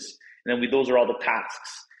do this? And then those are all the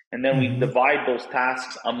tasks. And then we divide those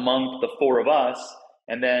tasks among the four of us.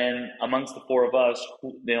 And then amongst the four of us,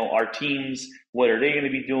 our teams, what are they going to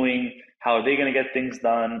be doing? How are they going to get things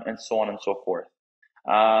done? And so on and so forth.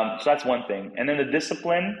 So that's one thing. And then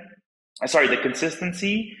the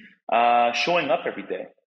consistency, showing up every day,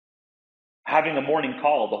 having a morning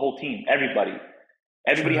call, the whole team, everybody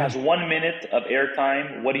has 1 minute of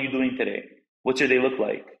airtime. What are you doing today? What's your day look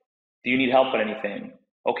like? Do you need help with anything?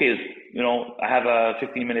 Okay, I have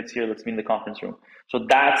 15 minutes here. Let's meet in the conference room. So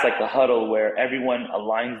that's like the huddle where everyone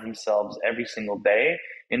aligns themselves every single day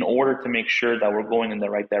in order to make sure that we're going in the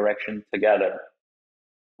right direction together.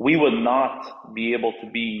 We would not be able to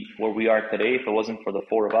be where we are today if it wasn't for the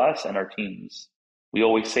four of us and our teams. We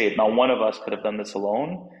always say it. Not one of us could have done this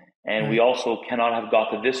alone. And we also cannot have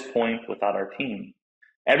got to this point without our team.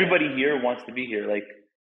 Everybody here wants to be here. Like,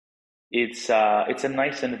 it's a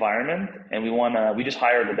nice environment, and we just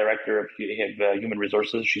hired a director of human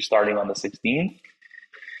resources. She's starting on the 16th.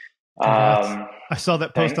 I saw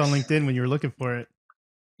that post on LinkedIn when you were looking for it.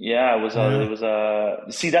 Yeah, it was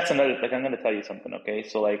see, that's another, like, I'm going to tell you something. Okay.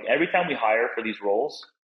 So like every time we hire for these roles,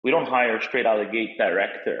 we don't hire straight out of the gate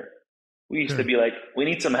director. We used to be like, we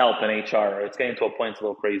need some help in HR. It's getting to a point it's a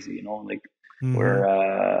little crazy, like we're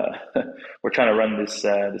trying to run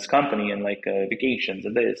this company and like vacations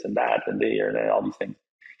and this and that and there and all these things.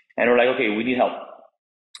 And we're like, okay, we need help.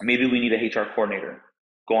 Maybe we need a HR coordinator.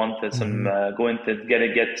 Go into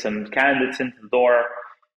get some candidates into the door,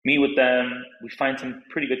 meet with them. We find some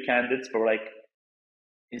pretty good candidates, but we're like,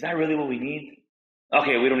 is that really what we need?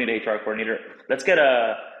 Okay, we don't need a HR coordinator. Let's get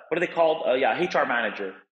what are they called? HR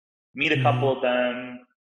manager. Meet a couple of them,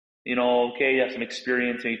 okay, you have some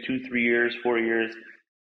experience, maybe 2, 3 years, 4 years.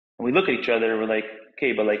 And we look at each other, we're like,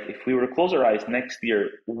 okay, but like if we were to close our eyes next year,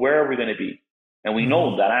 where are we going to be? And we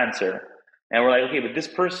know that answer. And we're like, okay, but this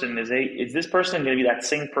person is this person going to be that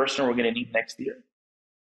same person we're going to need next year?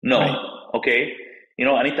 No. Right. Okay.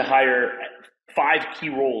 I need to hire 5 key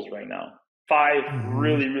roles right now. 5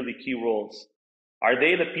 really, really key roles. Are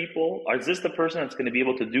they the people? Is this the person that's going to be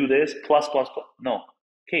able to do this? Plus. No.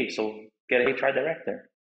 Okay, so get a HR director.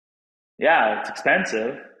 Yeah, it's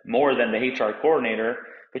expensive, more than the HR coordinator,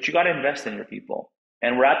 but you got to invest in your people.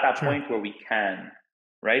 And we're at that point where we can,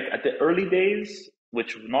 right? At the early days,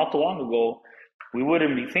 which not too long ago, we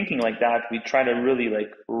wouldn't be thinking like that. We try to really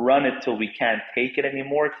like run it till we can't take it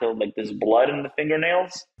anymore, till like there's blood in the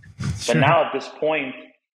fingernails. But now at this point,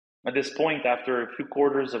 after a few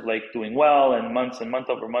quarters of like doing well and month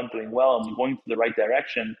over month doing well and going to the right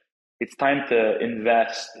direction, it's time to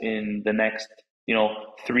invest in the next,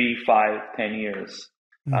 3, 5, 10 years.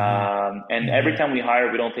 And every time we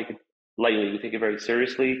hire, we don't take it lightly. We take it very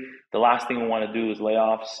seriously. The last thing we want to do is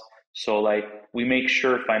layoffs. So like we make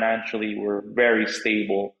sure financially we're very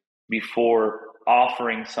stable before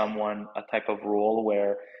offering someone a type of role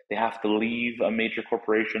where they have to leave a major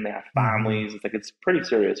corporation. They have families. It's pretty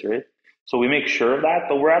serious, right? So we make sure of that,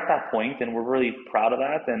 but we're at that point and we're really proud of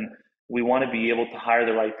that. And we want to be able to hire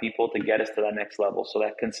the right people to get us to that next level. So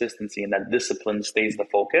that consistency and that discipline stays the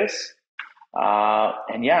focus.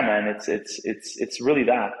 And yeah, man, it's really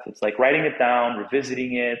that. It's like writing it down,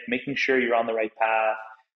 revisiting it, making sure you're on the right path,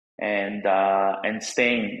 and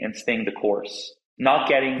staying the course. Not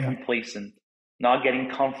getting complacent, not getting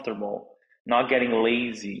comfortable, not getting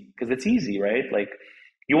lazy, because it's easy, right? Like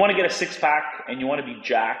you want to get a 6-pack and you want to be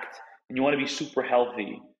jacked and you want to be super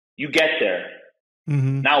healthy. You get there.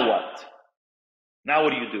 Now what? Now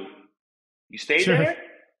what do? You stay there,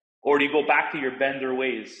 or do you go back to your bender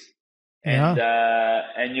ways? And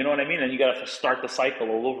you know what I mean? And you got to start the cycle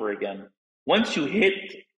all over again. Once you hit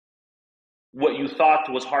what you thought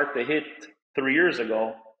was hard to hit 3 years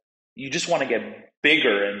ago, you just want to get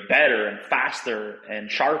bigger and better and faster and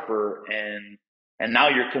sharper. And now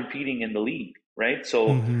you're competing in the league. Right.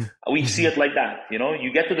 So we see it like that.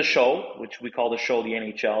 You get to the show, which we call the show, the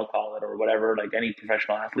NHL, call it, or whatever, like any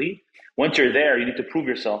professional athlete. Once you're there, you need to prove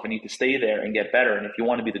yourself and you need to stay there and get better. And if you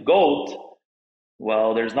want to be the GOAT,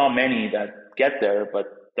 well, there's not many that get there, but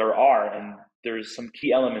there are. And there's some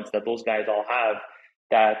key elements that those guys all have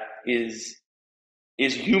that is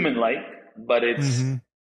human-like, but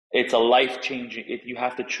it's a life-changing. You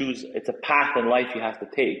have to choose. It's a path in life you have to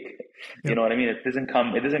take. You know what I mean? It doesn't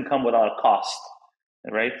come without a cost.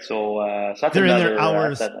 right? So that's They're in there another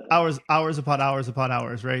hours upon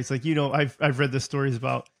hours, right? It's like, I've read the stories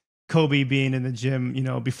about Kobe being in the gym,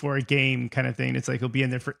 before a game kind of thing. It's like he'll be in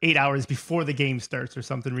there for 8 hours before the game starts or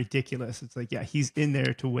something ridiculous. It's like, yeah, he's in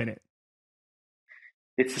there to win it.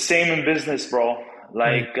 It's the same in business, bro.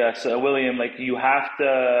 Right. So William, like you have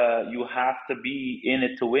to be in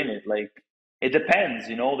it to win it. Like it depends,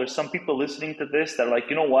 There's some people listening to this that are like,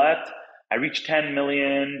 you know what? I reached 10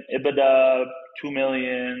 million EBITDA, 2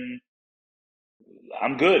 million.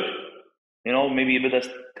 I'm good. Maybe EBITDA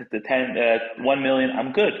the 1 million.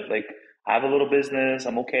 I'm good. Like I have a little business.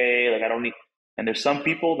 I'm okay. Like I don't need. And there's some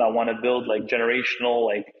people that want to build like generational,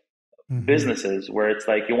 like Mm-hmm. businesses where it's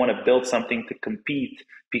like you want to build something to compete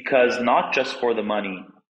because not just for the money.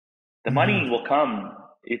 The Mm-hmm. money will come.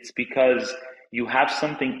 It's because you have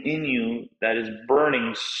something in you that is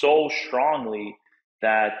burning so strongly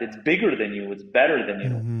that it's bigger than you, it's better than you,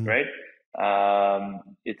 Mm-hmm. right?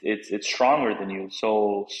 It's stronger than you.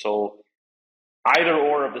 So either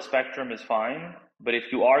or of the spectrum is fine, but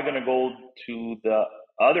if you are going to go to the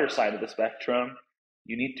other side of the spectrum,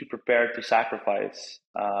 you need to prepare to sacrifice.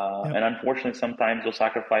 Yep. And unfortunately, sometimes those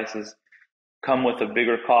sacrifices come with a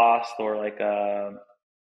bigger cost or like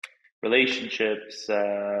relationships,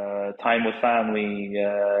 time with family.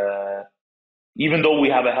 Even though we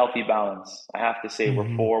have a healthy balance, I have to say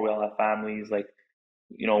Mm-hmm. we all have families. Like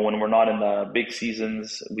when we're not in the big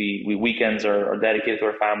seasons, we weekends are dedicated to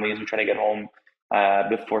our families. We try to get home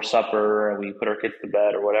before supper, and we put our kids to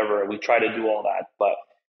bed or whatever. We try to do all that. But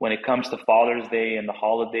when it comes to Father's Day and the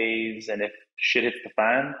holidays, and if shit hits the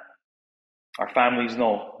fan, our families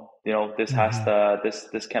know, this has Mm-hmm. to,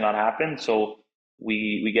 this cannot happen. So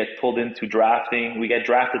we get pulled into drafting. We get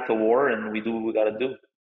drafted to war, and we do what we got to do.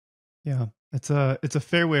 Yeah, it's a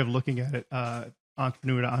fair way of looking at it.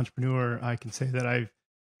 Entrepreneur to entrepreneur, I can say that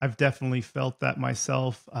I've definitely felt that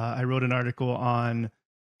myself. I wrote an article on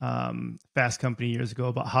Fast Company years ago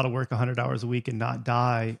about how to work 100 hours a week and not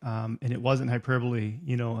die, and it wasn't hyperbole.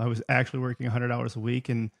 I was actually working 100 hours a week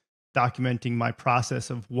and documenting my process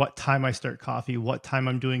of what time I start coffee, what time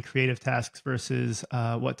I'm doing creative tasks versus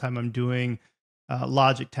what time I'm doing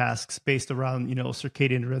logic tasks based around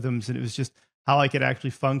circadian rhythms, and it was just how I could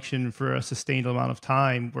actually function for a sustained amount of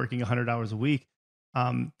time working 100 hours a week.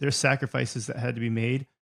 There's sacrifices that had to be made.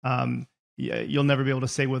 You'll never be able to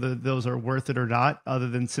say whether those are worth it or not, other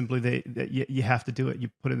than simply that you have to do it. You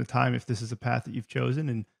put in the time if this is a path that you've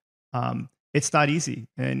chosen, and it's not easy.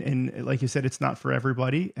 And like you said, it's not for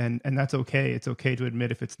everybody, and that's okay. It's okay to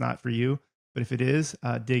admit if it's not for you, but if it is,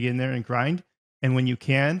 dig in there and grind. And when you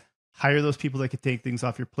can, hire those people that could take things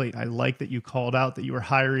off your plate. I like that you called out that you were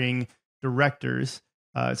hiring directors.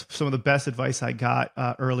 It's some of the best advice I got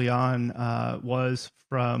early on was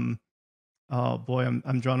from, oh boy,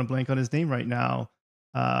 I'm drawing a blank on his name right now.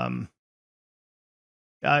 Um,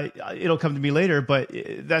 it'll come to me later, but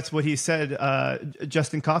that's what he said.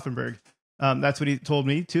 Justin Koffenberg. That's what he told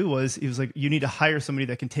me too. He was like, you need to hire somebody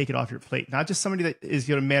that can take it off your plate, not just somebody that is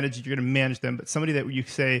going to manage it. You're going to manage them, but somebody that you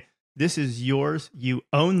say, this is yours. You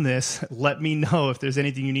own this. Let me know if there's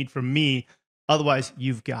anything you need from me. Otherwise,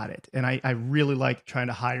 you've got it. And I really like trying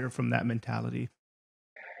to hire from that mentality.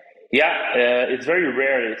 Yeah, it's very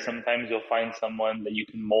rare that sometimes you'll find someone that you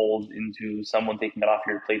can mold into someone taking it off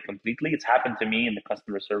your plate completely. It's happened to me in the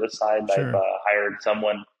customer service side. I've Sure. hired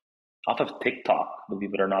someone off of TikTok,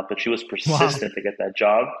 believe it or not, but she was Wow. persistent to get that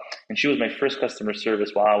job. And she was my first customer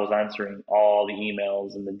service while I was answering all the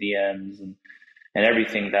emails and the DMs and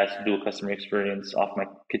everything that has to do with customer experience off my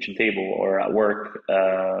kitchen table or at work,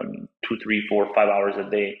 2, 3, 4, 5 hours a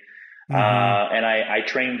day. Mm-hmm. And I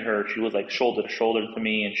trained her. She was like shoulder to shoulder to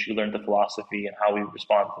me, and she learned the philosophy and how we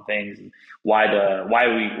respond to things, and why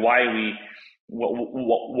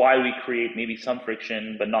we create maybe some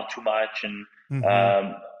friction, but not too much, and Mm-hmm.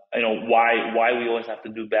 um, why we always have to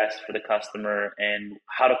do best for the customer, and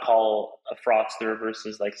how to call a fraudster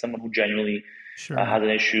versus like someone who genuinely Sure. has an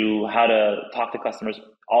issue, how to talk to customers,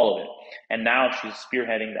 all of it. And now she's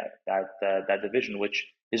spearheading that division, which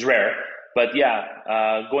is rare. But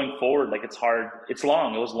yeah, going forward, like it's hard. It's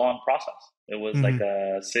long. It was a long process. It was like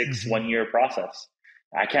Mm-hmm. a six Mm-hmm. 1 year process.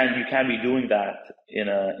 You can't be doing that in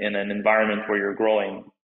an environment where you're growing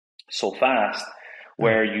so fast. Yeah.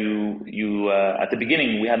 Where at the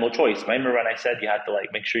beginning we had no choice. Remember when I said you had to like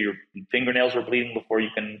make sure your fingernails were bleeding before you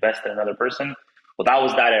can invest in another person? Well, that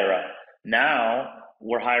was that era. Now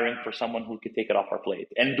we're hiring for someone who could take it off our plate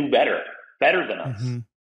and do better than us. Mm-hmm.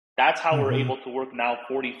 That's how we're Mm-hmm. able to work now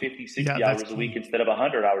 40, 50, Yeah, 60 that's hours a week key. instead of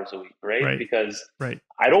 100 hours a week, right? Right. Because Right.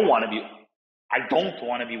 I don't want to be I don't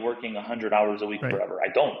want to be working 100 hours a week Right. forever. I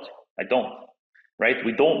don't. right?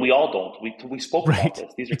 We all don't. We spoke about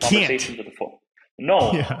this. These are You can't. conversations with the phone.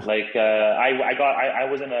 No, Yeah. like I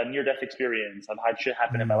was in a near death experience. I've had shit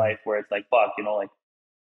happen in my life where it's like, fuck, you know, like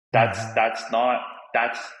that's not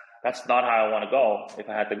how I want to go. If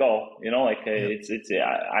I had to go, you know, like I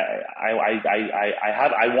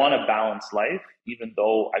want a balanced life, even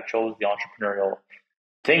though I chose the entrepreneurial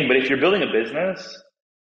thing. But if you're building a business,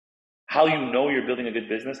 how you know you're building a good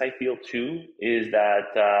business, I feel too, is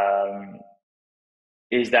that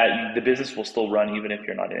the business will still run even if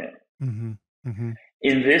you're not in it.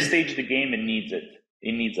 In this stage of the game, it needs it.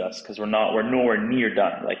 It needs us because we're nowhere near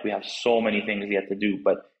done. Like we have so many things yet to do,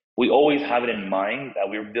 but we always have it in mind that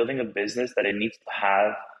we're building a business that it needs to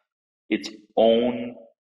have its own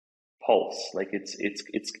pulse. Like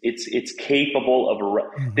it's capable of.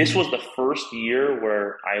 This was the first year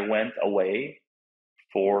where I went away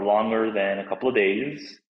for longer than a couple of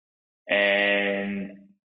days, and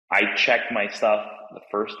I checked my stuff the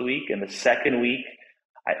first week, and the second week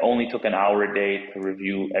I only took an hour a day to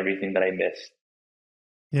review everything that I missed.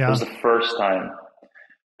 Yeah. It was the first time.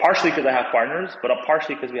 Partially because I have partners, but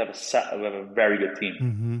partially because we have a very good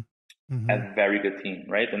team. A very good team,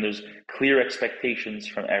 right? And there's clear expectations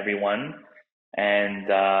from everyone, and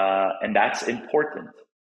that's important.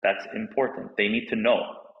 That's important. They need to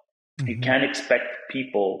know. You can't expect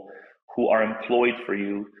people who are employed for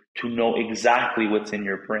you to know exactly what's in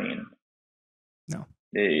your brain. No,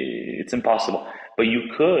 it's impossible. But you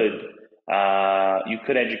could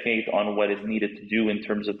educate on what is needed to do in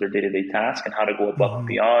terms of their day-to-day task and how to go above and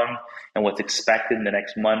beyond, and what's expected in the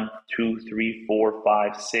next month, 2, 3, 4,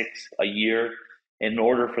 5, 6, a year, in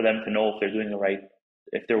order for them to know if they're doing the right,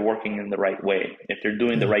 if they're working in the right way, if they're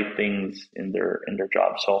doing the right things in their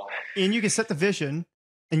job. So, and you can set the vision,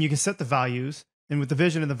 and you can set the values, and with the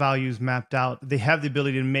vision and the values mapped out, they have the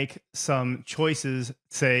ability to make some choices.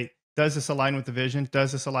 Say, does this align with the vision?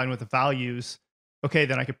 Does this align with the values? Okay,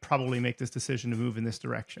 then I could probably make this decision to move in this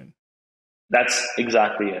direction. That's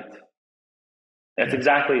exactly it. That's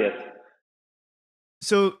exactly it.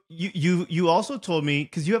 So you also told me,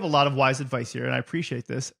 because you have a lot of wise advice here, and I appreciate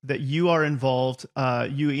this, that you are involved,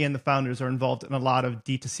 you and the founders are involved in a lot of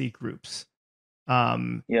D2C groups.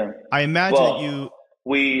 Yeah. I imagine that you...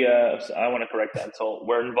 I want to correct that. So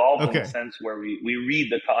we're involved in the sense where we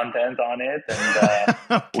read the content on it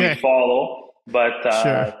and we follow, but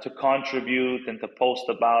to contribute and to post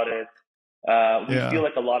about it, we feel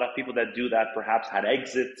like a lot of people that do that perhaps had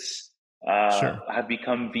exits, have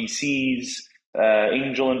become VCs,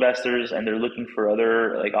 angel investors, and they're looking for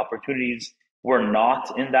other like opportunities. We're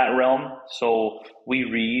not in that realm. So we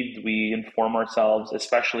read, we inform ourselves,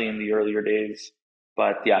 especially in the earlier days.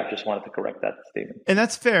 But yeah, I just wanted to correct that statement. And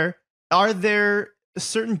that's fair. Are there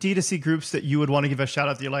certain D2C groups that you would want to give a shout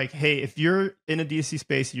out that you're like, hey, if you're in a D2C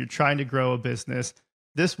space and you're trying to grow a business,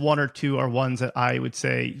 this one or two are ones that I would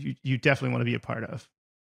say you definitely want to be a part of?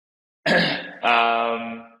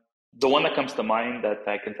 The one that comes to mind that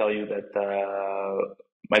I can tell you that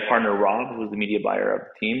my partner Rob, who's the media buyer of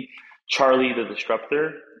the team, Charlie the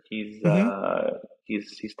Disruptor, he's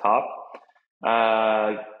top.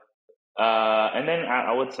 And then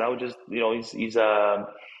I would just, you know, he's a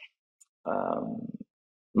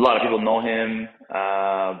lot of people know him,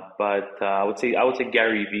 but I would say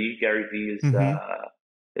Gary V. Gary V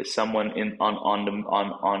is someone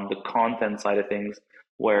on the content side of things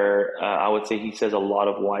where I would say he says a lot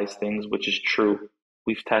of wise things, which is true.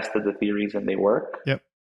 We've tested the theories and they work. Yep.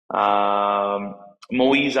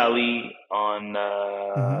 Moise Ali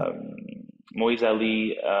Moise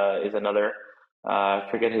Ali is another. I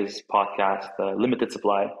forget his podcast, Limited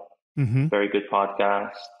Supply. Very good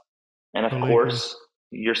podcast. And of course,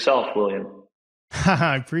 yourself, William.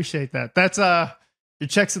 I appreciate that. That's your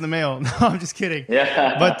check's in the mail. No, I'm just kidding.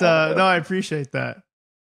 Yeah. But no, I appreciate that.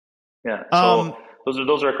 Yeah. So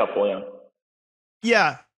those are a couple, yeah.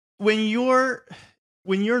 Yeah. When you're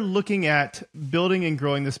looking at building and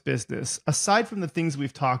growing this business, aside from the things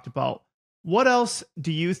we've talked about, what else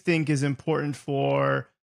do you think is important for,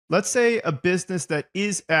 let's say, a business that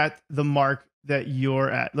is at the mark that you're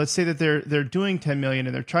at? Let's say that they're doing 10 million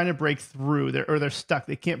and they're trying to break through, they're stuck.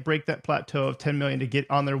 They can't break that plateau of 10 million to get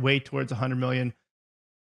on their way towards 100 million.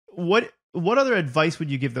 What other advice would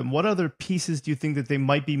you give them? What other pieces do you think that they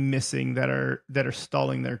might be missing that are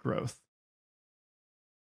stalling their growth?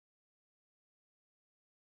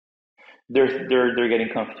 They're getting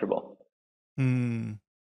comfortable.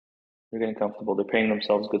 They're getting comfortable. They're paying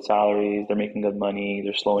themselves good salaries. They're making good money.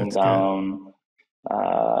 They're slowing down.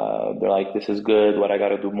 They're like, this is good. What I got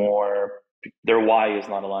to do more. Their why is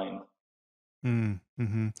not aligned. You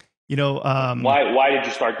know, why did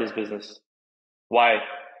you start this business? Why?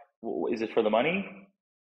 Is it for the money?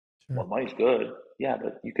 Sure. Well, money's good. Yeah,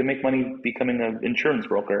 but you can make money becoming an insurance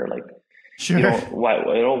broker. Like, Sure.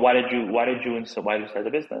 why did you start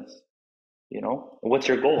the business? What's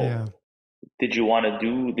your goal? Yeah. Did you want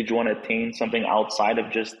to attain something outside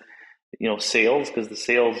of just, sales? Because the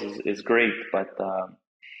sales is great, but,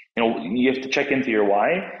 you have to check into your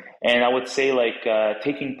why. And I would say like,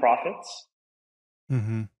 taking profits,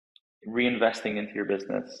 Mm-hmm. reinvesting into your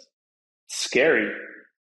business. Scary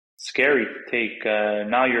to take,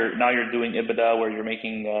 now you're doing EBITDA where you're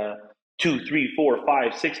making, two, three, four,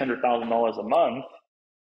 five, $600,000 a month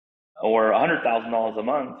or $100,000 a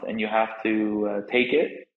month, and you have to, take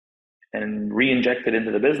it and re-inject it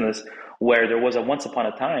into the business, where there was a once upon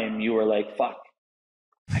a time you were like, fuck,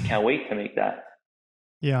 I can't wait to make that.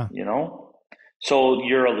 Yeah. So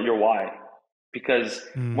your why, because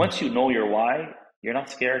Mm. once you know your why, you're not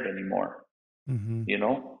scared anymore. Mm-hmm.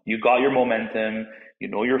 You got your momentum,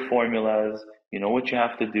 your formulas, what you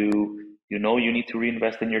have to do, you need to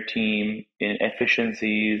reinvest in your team, in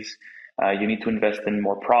efficiencies, you need to invest in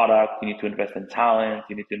more product, you need to invest in talent,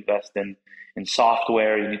 you need to invest in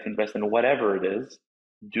software, you need to invest in whatever it is.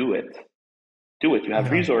 Do it. You have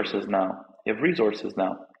Yeah. resources now.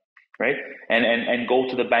 Right? And go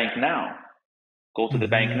to the bank now. Go to the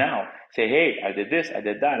bank now. Say, hey, I did this, I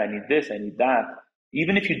did that, I need this, I need that.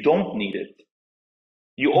 Even if you don't need it.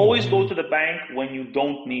 You always go to the bank when you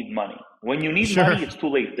don't need money. When you need money, it's too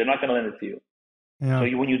late. They're not going to lend it to you. Yeah.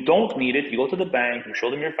 So when you don't need it, you go to the bank, you show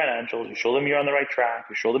them your financials, you show them you're on the right track,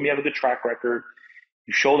 you show them you have a good track record,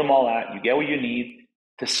 you show them all that, you get what you need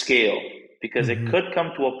to scale. Because it could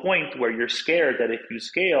come to a point where you're scared that if you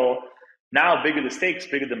scale, now bigger the stakes,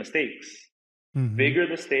 bigger the mistakes. Bigger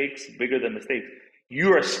the stakes, bigger the mistakes.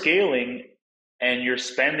 You are scaling and you're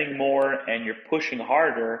spending more and you're pushing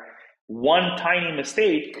harder. One tiny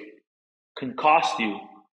mistake can cost you.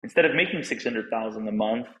 Instead of making 600,000 a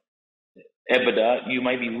month EBITDA, you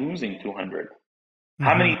might be losing 200.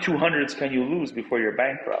 How many 200s can you lose before you're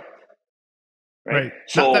bankrupt? Right.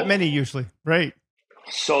 So, not that many usually. Right.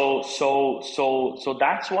 So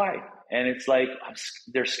that's why. And it's like,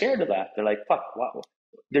 they're scared of that. They're like, fuck, wow.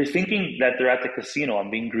 They're thinking that they're at the casino. I'm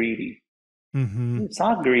being greedy. It's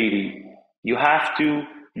not greedy. You have to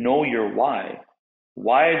know your why.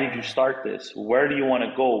 Why did you start this? Where do you want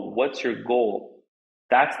to go? What's your goal?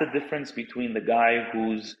 That's the difference between the guy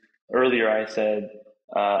who's, earlier I said,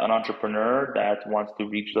 an entrepreneur that wants to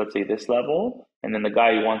reach, let's say, this level, and then the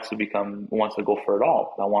guy who wants to go for it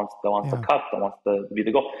all, that wants the cup, that wants to be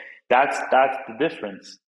the goal. That's the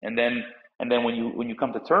difference. And then when you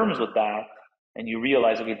come to terms with that, and you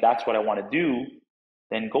realize, okay, that's what I want to do,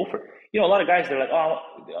 then go for it. A lot of guys, they're like, oh,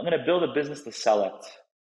 I'm going to build a business to sell it.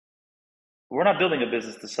 We're not building a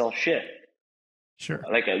business to sell shit. Sure.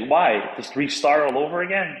 Like, why? Just restart all over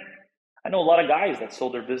again? I know a lot of guys that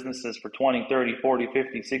sold their businesses for 20, 30, 40,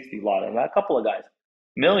 50, 60, a couple of guys,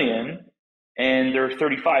 million, and they're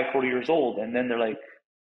 35, 40 years old, and then they're like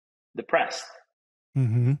depressed.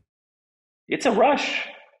 It's a rush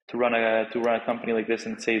to run a company like this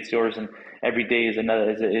and say it's yours, and every day is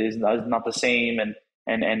not the same, and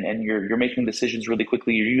you're making decisions really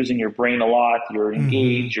quickly. You're using your brain a lot. You're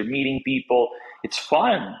engaged. You're meeting people. It's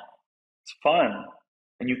fun.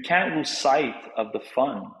 And you can't lose sight of the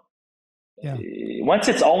fun. Yeah. Once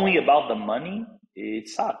it's only about the money, it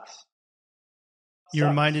sucks. You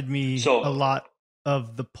reminded me a lot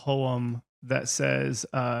of the poem that says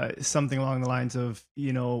something along the lines of,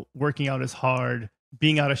 working out is hard,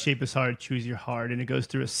 being out of shape is hard, choose your hard. And it goes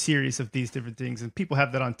through a series of these different things. And people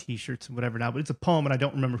have that on t-shirts and whatever now, but it's a poem and I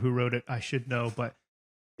don't remember who wrote it. I should know, but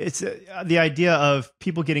it's the idea of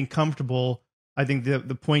people getting comfortable. I think the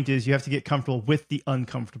point is you have to get comfortable with the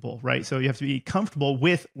uncomfortable, right? So you have to be comfortable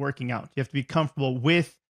with working out. You have to be comfortable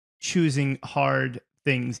with choosing hard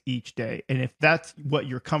things each day. And if that's what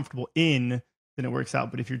you're comfortable in, then it works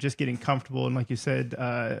out. But if you're just getting comfortable and, like you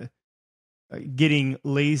said, getting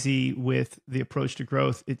lazy with the approach to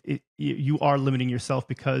growth, you are limiting yourself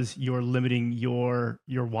because you're limiting your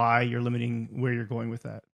why. You're limiting where you're going with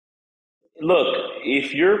that. Look,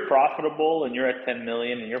 if you're profitable and you're at 10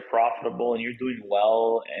 million and you're profitable and you're doing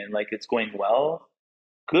well and like it's going well,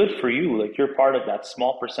 good for you. Like, you're part of that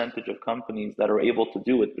small percentage of companies that are able to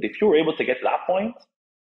do it. But if you were able to get to that point,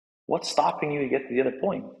 what's stopping you to get to the other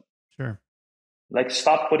point? Sure. Like,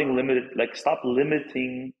 stop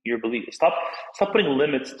limiting your belief. Stop putting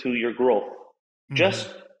limits to your growth. Just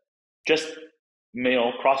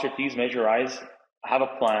cross your T's, measure your I's, have a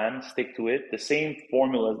plan, stick to it. The same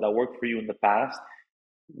formulas that worked for you in the past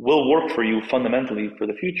will work for you fundamentally for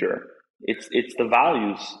the future. It's the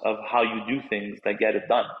values of how you do things that get it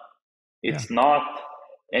done. It's not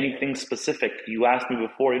anything specific. You asked me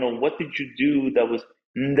before, what did you do that was,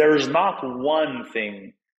 there's not one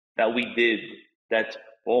thing that we did that,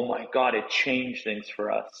 oh my God, it changed things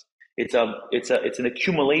for us. It's an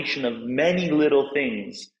accumulation of many little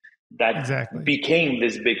things that became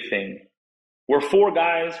this big thing. We're four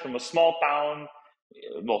guys from a small town,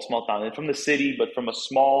 from the city, but from a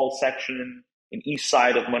small section in east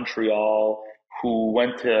side of Montreal, who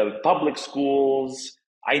went to public schools.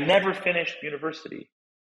 I never finished university.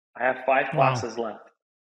 I have 5 classes left,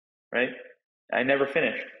 right? I never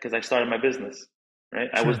finished because I started my business, right?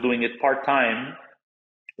 Sure. I was doing it part-time.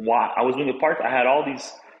 I had all these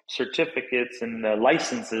certificates and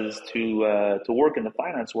licenses to work in the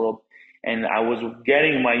finance world, and I was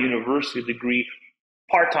getting my university degree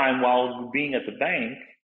part-time while being at the bank.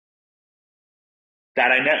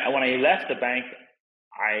 When I left the bank,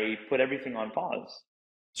 I put everything on pause.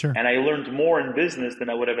 Sure. And I learned more in business than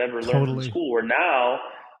I would have ever learned in school, where now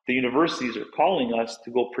the universities are calling us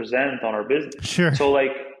to go present on our business. Sure. So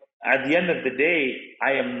like at the end of the day,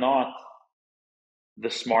 I am not the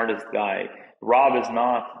smartest guy. Rob is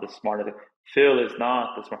not the smartest. Phil is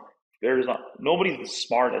not the smart. Nobody's the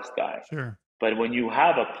smartest guy. Sure. But when you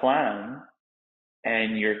have a plan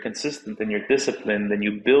and you're consistent and you're disciplined and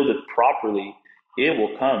you build it properly, it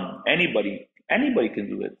will come. Anybody can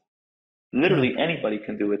do it. Literally anybody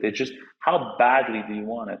can do it. It's just how badly do you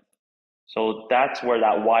want it? So that's where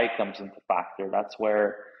that why comes into factor. That's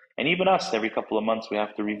where, and even us, every couple of months we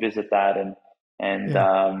have to revisit that and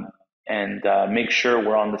make sure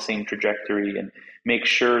we're on the same trajectory and make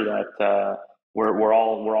sure that we're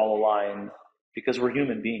all aligned, because we're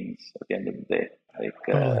human beings at the end of the day.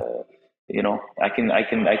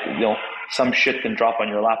 Some shit can drop on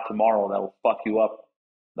your lap tomorrow that will fuck you up.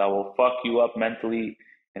 That will fuck you up mentally,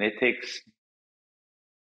 and it takes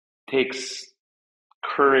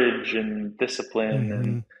courage and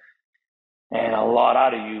discipline and a lot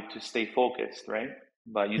out of you to stay focused, right?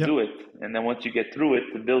 But you do it, and then once you get through it,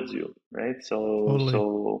 it builds you, right?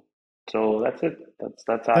 So that's it.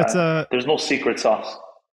 There's no secret sauce.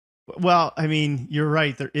 Well, I mean, you're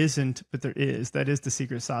right. There isn't, but there is. That is the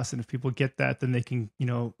secret sauce. And if people get that, then they can,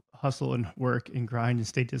 hustle and work and grind and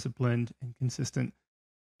stay disciplined and consistent.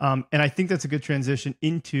 And I think that's a good transition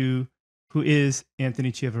into who is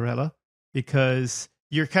Anthony Ciavirella, because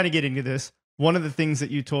you're kind of getting to this. One of the things that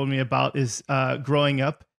you told me about is growing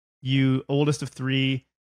up, you, oldest of three,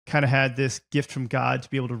 kind of had this gift from God to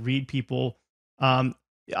be able to read people.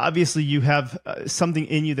 Obviously, you have something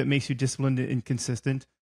in you that makes you disciplined and consistent.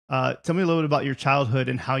 Tell me a little bit about your childhood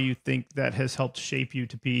and how you think that has helped shape you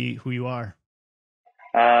to be who you are.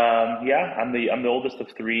 I'm the oldest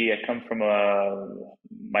of three. I come from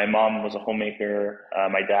my mom was a homemaker.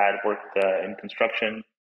 My dad worked in construction.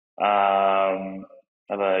 I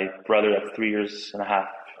have a brother that's 3 years and a half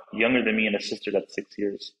younger than me and a sister that's 6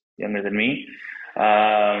 years younger than me.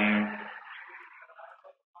 I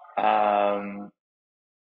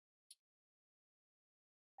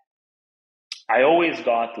always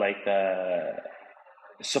got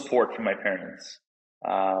support from my parents.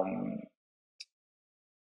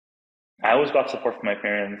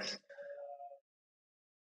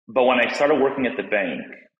 But when I started working at the bank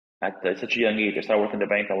at such a young age, I started working at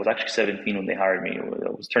the bank. I was actually 17 when they hired me.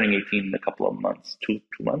 I was turning 18 in a couple of months, two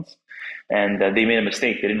months. And they made a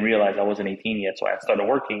mistake. They didn't realize I wasn't 18 yet. So I started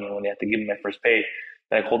working, and when they had to give me my first pay,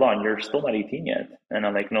 they're like, hold on, you're still not 18 yet. And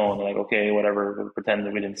I'm like, no. And they're like, okay, whatever. We'll pretend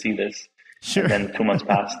that we didn't see this. Sure. And then 2 months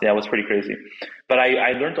passed. Yeah, it was pretty crazy. But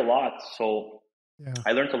I learned a lot. So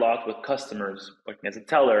I learned a lot with customers, working as a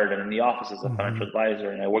teller, and in the office as a financial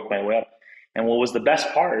advisor, and I worked my way up. And what was the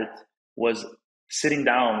best part was sitting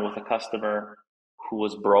down with a customer who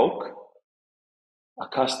was broke, a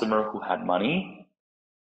customer who had money,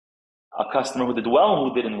 a customer who did well and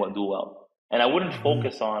who didn't do well. And I wouldn't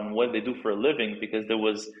focus on what they do for a living, because there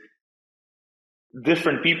was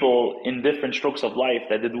different people in different strokes of life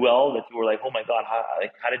that did well, that you were like, oh my God,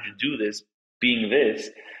 how did you do this being this?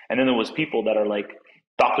 And then there was people that are like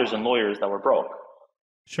doctors and lawyers that were broke,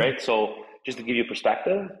 right? So just to give you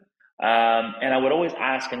perspective, and I would always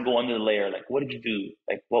ask and go under the layer, like, what did you do?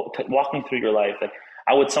 Like, walk me through your life. Like,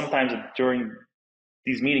 I would sometimes during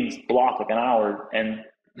these meetings block like an hour, and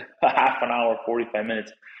a half an hour, 45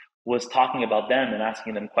 minutes was talking about them and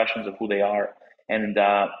asking them questions of who they are. And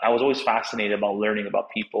I was always fascinated about learning about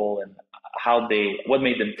people and what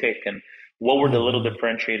made them tick, and what were the little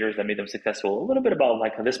differentiators that made them successful. A little bit about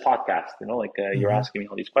like this podcast, you're asking me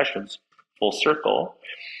all these questions, full circle.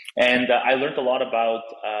 And I learned a lot about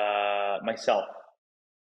myself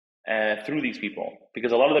through these people,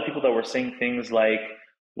 because a lot of the people that were saying things like,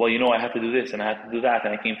 well, I had to do this and I had to do that,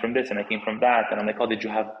 and I came from this and I came from that. And I'm like, oh, did you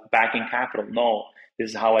have backing capital? No, this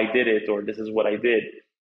is how I did it, or this is what I did.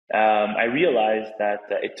 I realized that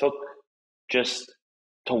it took just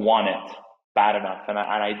to want it bad enough, and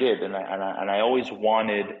I did, and I always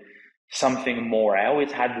wanted something more. I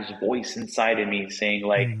always had this voice inside of me saying,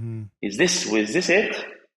 like, Mm-hmm. is this it?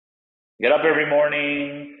 Get up every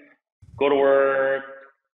morning, go to work,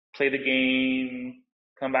 play the game,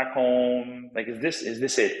 come back home. Like, is this it?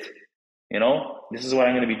 This is what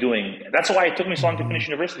I'm going to be doing. That's why it took me so long to Mm-hmm. finish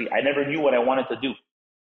university. I never knew what I wanted to do.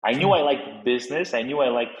 I knew Sure. I liked business. I knew I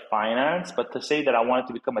liked finance, but to say that I wanted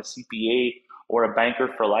to become a CPA or a banker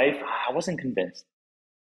for life, I wasn't convinced.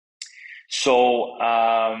 So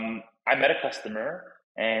I met a customer,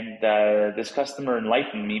 and this customer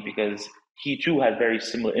enlightened me because he too had very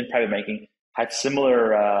similar, in private banking, had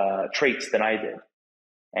similar traits than I did.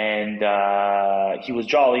 And he was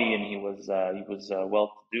jolly, and he was well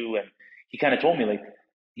to do, and he kind of told me, like,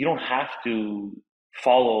 you don't have to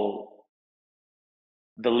follow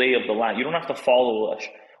the lay of the land. You don't have to follow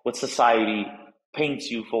what society paints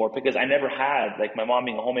you for, because I never had, like, my mom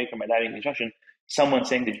being a homemaker, my dad being construction, someone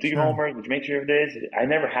saying, did you do your Sure. homework? Did you make sure of this? I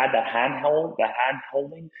never had that hand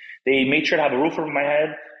holding. They made sure to have a roof over my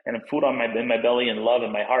head and food in my belly and love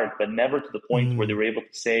in my heart, but never to the point where they Mm-hmm. were able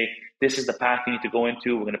to say, this is the path you need to go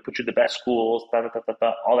into. We're going to put you in the best schools, da, da, da, da,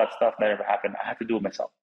 da. All that stuff that never happened. I had to do it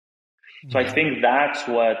myself. So I Mm-hmm. think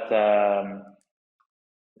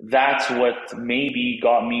that's what maybe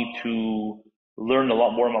got me to learn a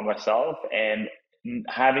lot more about myself, and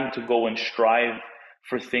having to go and strive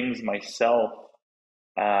for things myself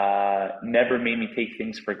never made me take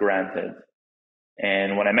things for granted.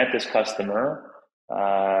 And when I met this customer,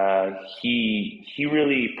 he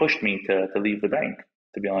really pushed me to leave the bank,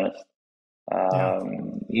 to be honest. Yeah.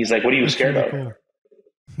 He's like, what are you That's scared really of? cool.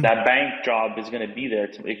 That bank job is going to be there.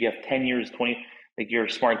 If you have 10 years, 20, like, you're a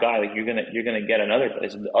smart guy, like, you're gonna get another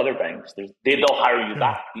place. Other banks, they'll hire you Sure.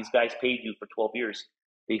 back. These guys paid you for 12 years.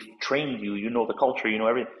 They've trained you. You know the culture. You know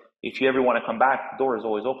everything. If you ever want to come back, the door is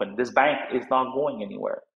always open. This bank is not going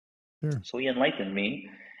anywhere. Sure. So he enlightened me,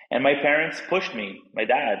 and my parents pushed me. My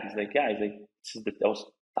dad, he's like, yeah, he's like, that was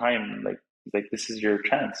time. Like, he's like, this is your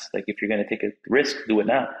chance. Like, if you're gonna take a risk, do it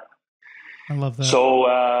now. I love that. So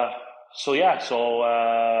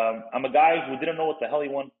I'm a guy who didn't know what the hell he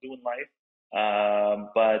wanted to do in life,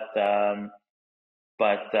 but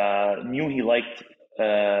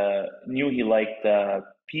knew he liked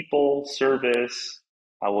people, service.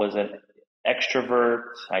 I was an extrovert.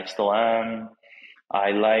 I still am.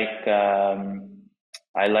 I like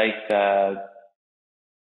I like uh,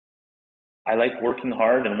 I like working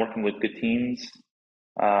hard and working with good teams.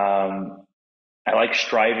 Um, I like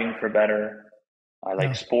striving for better. I like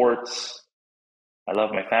Yeah. sports. I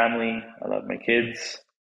love my family. I love my kids.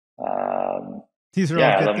 Um, These are all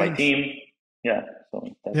yeah, I good love my things. team. Yeah, so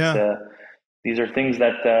Yeah. these are things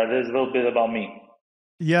that there's a little bit about me.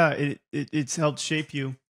 Yeah. It's helped shape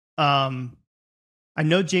you. Um, I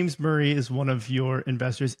know James Murray is one of your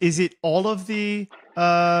investors. Is it all of the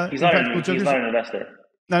Impractical He's Jokers? not an investor.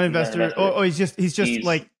 Not an He's not an investor. investor. He's just He's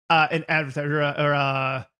like an advertiser or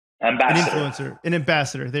an ambassador. influencer, an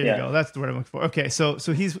ambassador. There you Yeah, go. That's the word I'm looking for. Okay, so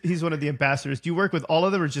he's one of the ambassadors. Do you work with all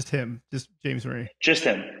of them or just him? Just James Murray? just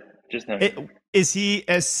him. Just him. Is he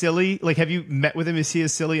as silly? Like, have you met with him? Is he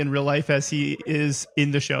as silly in real life as he is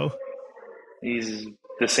in the show? He's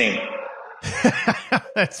the same.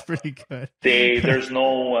 That's pretty good. There's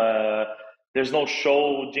no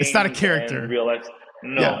show James It's not a in character. real life.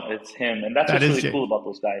 No, Yeah, it's him, and that's that what's is really James. cool about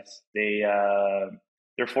those guys.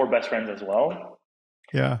 They're four best friends as well,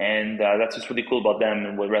 Yeah, and that's what's really cool about them,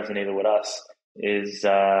 and what resonated with us is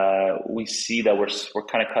we see that we're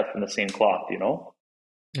kind of cut from the same cloth,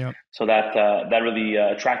 yeah. So that really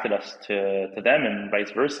attracted us to them, and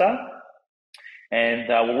vice versa. And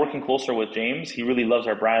we're working closer with James. He really loves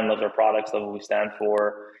our brand, loves our products, loves what we stand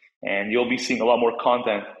for, and you'll be seeing a lot more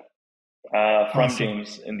content from Awesome.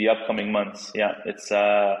 James in the upcoming months. Yeah, it's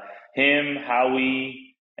him,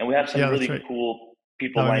 Howie, and we have some Yeah, that's really right. cool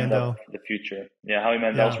people Howie lined Mandel. up for the future. Yeah, Howie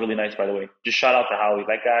Mandel's Yeah. really nice, by the way. Just shout out to Howie.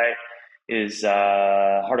 That guy is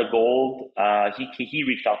heart of gold. He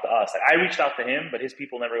reached out to us. Like, I reached out to him, but his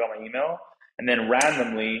people never got my email. And then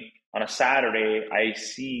randomly on a Saturday, I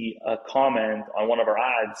see a comment on one of our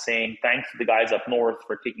ads saying, "Thanks to the guys up north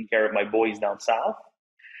for taking care of my boys down south."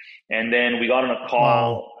 And then we got on a Wow.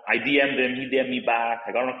 call. I DM'd him. He DM'd me back.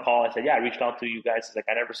 I got on a call. I said, "Yeah, I reached out to you guys." He's like,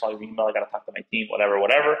 "I never saw your email. I got to talk to my team, whatever,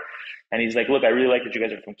 whatever." And he's like, "Look, I really like that you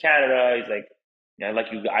guys are from Canada." He's like, "Yeah, I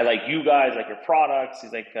like you. I like you guys. I like your products."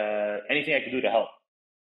 He's like, "Anything I can do to help."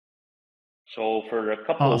 So for a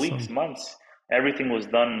couple of weeks, Awesome. months, Everything was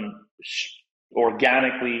done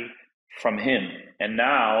organically from him. And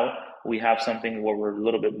now we have something where we're a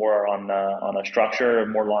little bit more on a structure,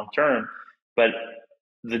 more long term. But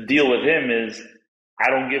the deal with him is I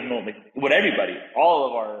don't give no, like, with everybody, all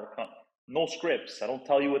of our, no scripts. I don't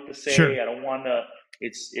tell you what to say. Sure. I don't want to.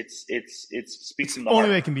 It's speaks in the only heart.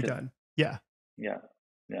 way it can be done. Yeah. Yeah.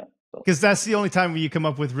 Because that's the only time where you come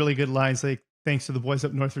up with really good lines, like "Thanks to the boys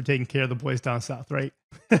up north for taking care of the boys down south." Right?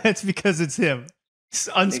 That's because it's him. It's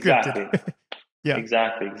unscripted. Exactly. Yeah.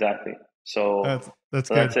 Exactly. So that's so good.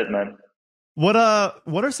 that's it, man. What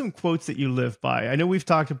are some quotes that you live by? I know we've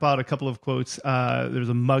talked about a couple of quotes. There's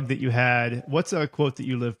a mug that you had. What's a quote that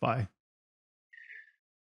you live by?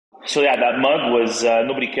 So yeah, that mug was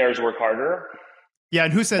 "Nobody cares, work harder." Yeah,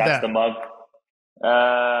 and who said That's that? the mug.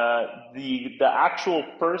 The actual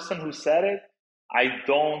person who said it, I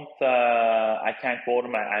can't quote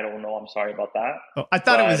him. I don't know. I'm sorry about that. Oh, I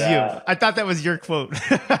thought it was you. I thought that was your quote.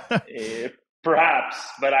 Perhaps,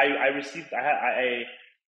 but I received.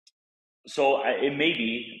 It may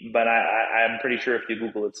be, but I'm pretty sure if you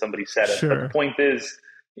Google it, somebody said it. Sure. But the point is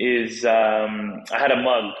I had a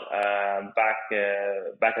mug back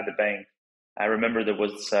at the bank. I remember there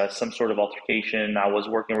was some sort of altercation. I was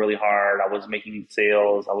working really hard. I was making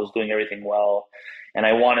sales. I was doing everything well, and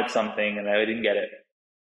I wanted something, and I didn't get it.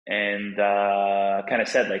 And kind of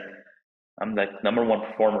said, like, I'm like number one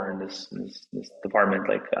performer in this department.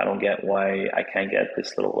 Like, I don't get why I can't get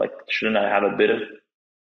this little, like, shouldn't I have a bit of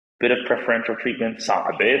preferential treatment? It's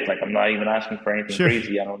not a bit, like, I'm not even asking for anything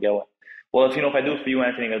crazy. I don't get what. Well, if I do it for you,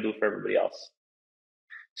 Anthony, I'm gonna do it for everybody else.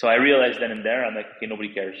 So I realized then and there, I'm like, okay,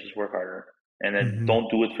 nobody cares, just work harder. And then don't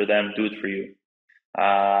do it for them, do it for you.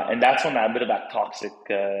 And that's when that bit of that toxic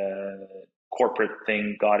corporate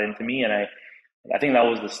thing got into me. And I think that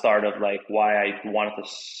was the start of, like, why I wanted to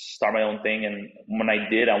start my own thing. And when I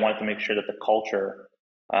did, I wanted to make sure that the culture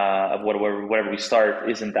of whatever we start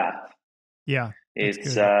isn't that. Yeah.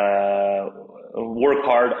 It's work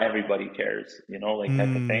hard, everybody cares, like,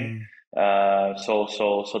 type of thing. So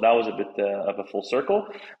that was a bit of a full circle.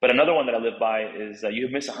 But another one that I live by is you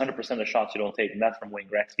miss 100% of the shots you don't take, and that's from Wayne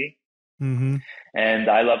Gretzky. And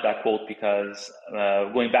I love that quote because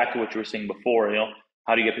going back to what you were saying before,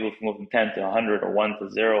 how do you get people from going from 10 to 100 or 1 to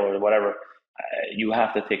 0 or whatever? You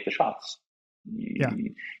have to take the shots. You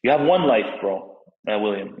have one life, bro,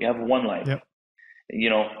 William. You have one life. Yep.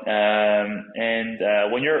 And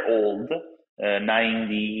when you're old,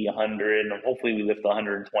 90, 100, and hopefully we live to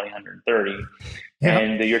 120, 130,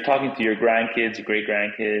 and you're talking to your grandkids, your great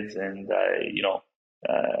grandkids, and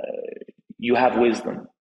you have wisdom.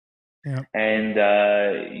 And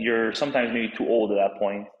you're sometimes maybe too old at that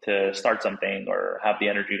point to start something or have the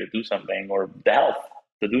energy to do something or the health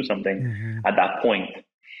to do something at that point.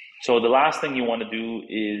 So the last thing you want to do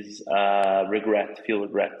is feel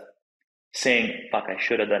regret. Saying, fuck, I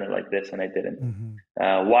should have done it like this and I didn't.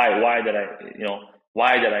 Why did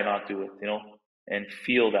I not do it? And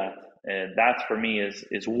feel that. And that for me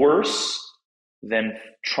is worse than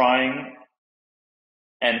trying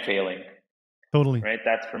and failing. Totally. Right?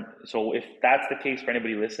 So if that's the case for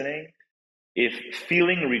anybody listening, if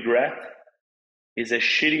feeling regret is a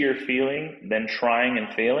shittier feeling than trying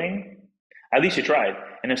and failing, at least you tried.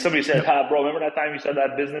 And if somebody says, bro, remember that time you started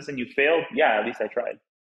that business and you failed? Yeah, at least I tried.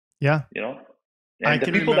 Yeah. And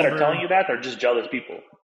the people that are telling you that are just jealous people.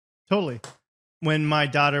 Totally. When my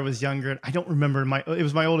daughter was younger, I don't remember it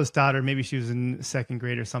was my oldest daughter. Maybe she was in second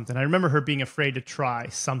grade or something. I remember her being afraid to try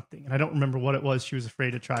something. And I don't remember what it was she was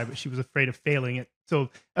afraid to try, but she was afraid of failing it. So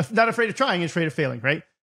not afraid of trying, afraid of failing. Right.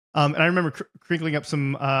 And I remember crinkling up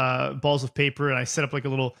some balls of paper and I set up like a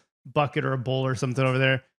little bucket or a bowl or something over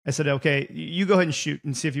there. I said, okay, you go ahead and shoot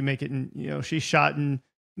and see if you make it. And, she shot and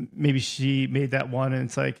maybe she made that one. And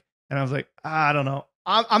it's like, and I was like, I don't know.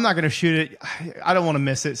 I'm not going to shoot it. I don't want to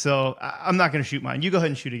miss it. So I'm not going to shoot mine. You go ahead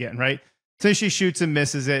and shoot again. Right. So she shoots and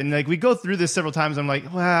misses it. And like, we go through this several times. I'm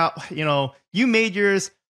like, well, you made yours.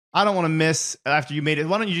 I don't want to miss after you made it.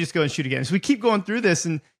 Why don't you just go and shoot again? So we keep going through this.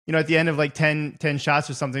 And, at the end of like 10 shots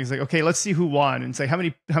or something, it's like, okay, let's see who won. And it's like, how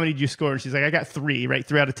many did you score? And she's like, I got 3, right?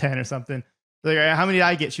 3 out of 10 or something. Like, how many did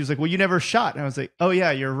I get? She was like, well, you never shot. And I was like, oh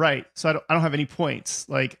yeah, you're right. So I don't have any points.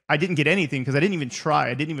 Like, I didn't get anything because I didn't even try.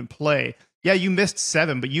 I didn't even play. Yeah, you missed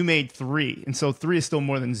 7, but you made 3. And so 3 is still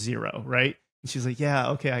more than 0, right? And she's like, yeah,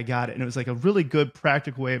 okay, I got it. And it was like a really good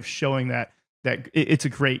practical way of showing that it's a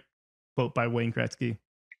great quote by Wayne Gretzky.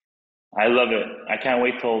 I love it. I can't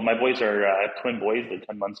wait till my boys are twin boys. They're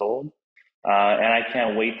 10 months old. And I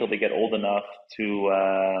can't wait till they get old enough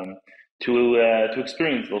to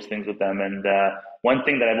experience those things with them. And one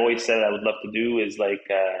thing that I've always said I would love to do is like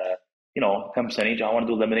come percentage. I want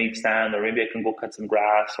to do a lemonade stand, or maybe I can go cut some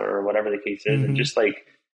grass, or whatever the case is, and Mm-hmm. just like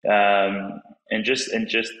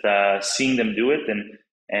seeing them do it,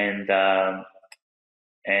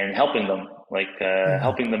 and helping them, like Yeah.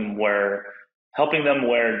 helping them where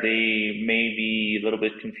they may be a little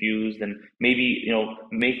bit confused, and maybe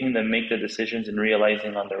making them make the decisions and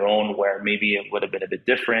realizing on their own where maybe it would have been a bit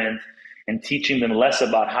different, and teaching them less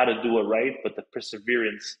about how to do it right, but the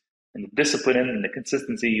perseverance and the discipline and the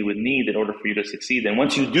consistency you would need in order for you to succeed. And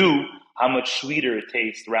once you do, how much sweeter it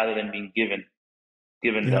tastes rather than being given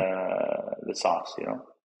Yep. the sauce.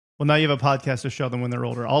 Well, now you have a podcast to show them when they're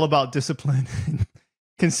older, all about discipline and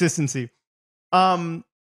consistency. Um,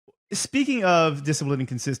 Speaking of discipline and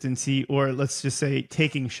consistency, or let's just say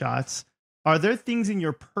taking shots, are there things in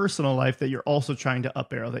your personal life that you're also trying to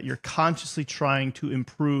up arrow, that you're consciously trying to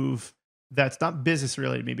improve, that's not business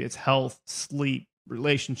related? Maybe it's health, sleep,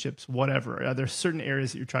 relationships, whatever. Are there certain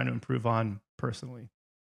areas that you're trying to improve on personally?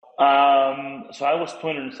 So I was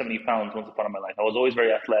 270 pounds once upon in my life. I was always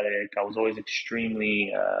very athletic. I was always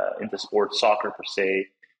extremely into sports, soccer per se,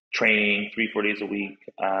 training 3-4 days a week.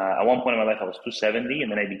 At one point in my life, I was 270,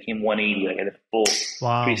 and then I became 180. Like I did a full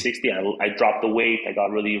Wow. 360. I dropped the weight. I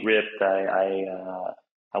got really ripped.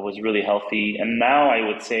 I was really healthy, and now I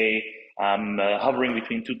would say I'm hovering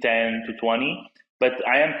between 210, 220. But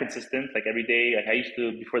I am consistent. Like every day, like I used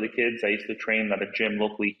to before the kids, I used to train at a gym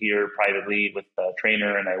locally here privately with a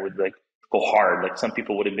trainer, and I would like go hard. Like some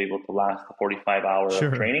people wouldn't be able to last a 45 hour of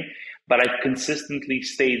Sure. training, but I consistently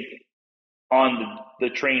stayed on the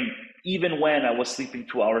train even when I was sleeping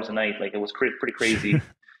 2 hours a night. Like it was pretty crazy.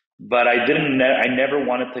 But I didn't. I never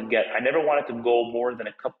wanted to go more than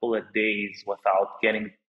a couple of days without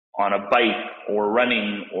getting on a bike or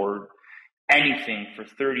running or anything for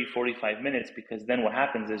 30, 45 minutes, because then what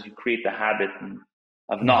happens is you create the habit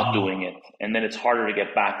of not Mhm. doing it, and then it's harder to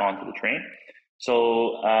get back onto the train.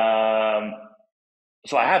 So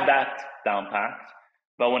so I have that down packed.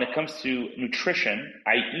 But when it comes to nutrition,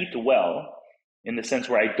 I eat well in the sense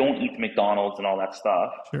where I don't eat McDonald's and all that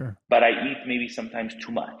stuff, Sure. but I eat maybe sometimes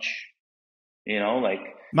too much. Like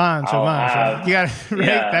Mancha, I'll mancha. You have, got right.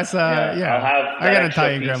 yeah, That's yeah, I'll yeah. have I that got an extra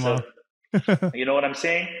Italian piece grandma. of, you know what I'm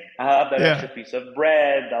saying? I'll have that Yeah. extra piece of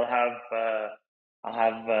bread. I'll have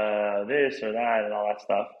this or that and all that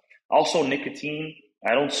stuff. Also, nicotine.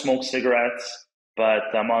 I don't smoke cigarettes, but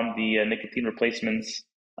I'm on the nicotine replacements.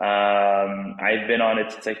 I've been on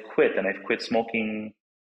it since I quit, and I've quit smoking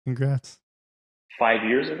Congrats. 5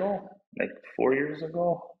 years ago, like 4 years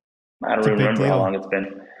ago. I don't It's a even big remember how deal. long it's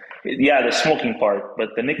been. Yeah, the smoking part, but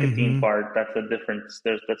the nicotine Mm-hmm. part, that's a different.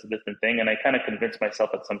 That's a different thing. And I kind of convinced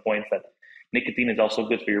myself at some point that nicotine is also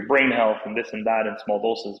good for your brain health and this and that in small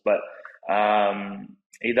doses. But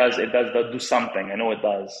it does do something. I know it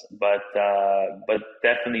does, but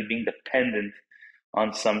definitely being dependent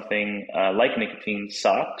on something like nicotine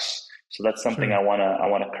sucks. So that's something Sure. I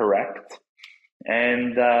wanna correct.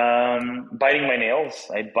 And biting my nails,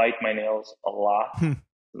 I bite my nails a lot. Hmm.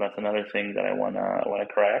 So that's another thing that I wanna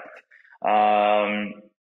correct. Um,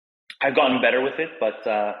 I've gotten better with it, but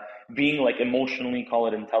being like emotionally, call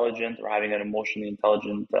it intelligent, or having an emotionally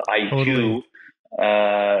intelligent Totally. IQ,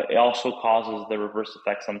 it also causes the reverse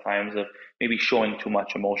effect sometimes of maybe showing too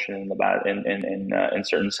much emotion in the bad in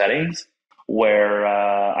certain settings, where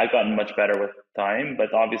I've gotten much better with time.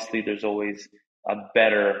 But obviously, there's always a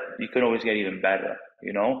better. You can always get even better,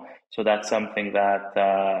 So that's something that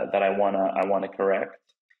I wanna correct.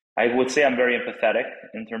 I would say I'm very empathetic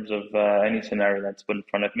in terms of any scenario that's put in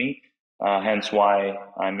front of me. Hence why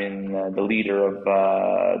I'm in the leader of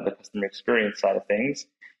the customer experience side of things,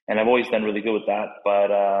 and I've always done really good with that.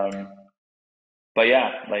 But yeah,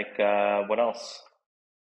 like what else?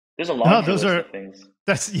 There's a No, laundry those list are of things.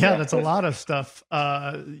 Yeah. that's a lot of stuff.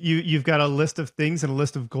 You've got a list of things and a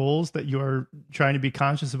list of goals that you are trying to be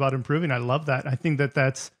conscious about improving. I love that. I think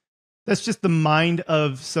that's just the mind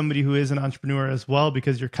of somebody who is an entrepreneur as well,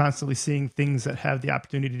 because you're constantly seeing things that have the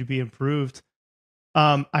opportunity to be improved.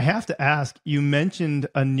 I have to ask, you mentioned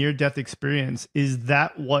a near-death experience. Is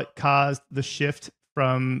that what caused the shift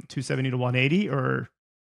from 270 to 180, or?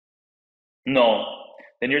 No,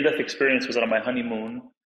 the near-death experience was on my honeymoon.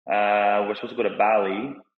 We're supposed to go to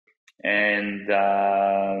Bali, and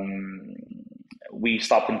we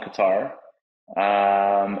stopped in Qatar.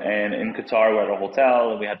 And in Qatar, we're at a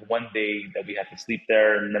hotel, and we had one day that we had to sleep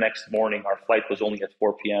there. And the next morning, our flight was only at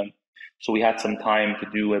 4 p.m. So we had some time to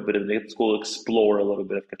do a bit of, let's go explore a little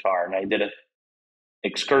bit of Qatar. And I did an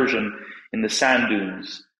excursion in the sand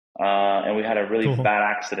dunes. And we had a really Cool. bad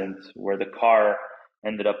accident where the car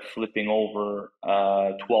ended up flipping over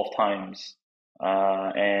 12 times.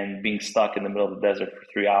 and being stuck in the middle of the desert for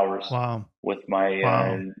 3 hours Wow. with my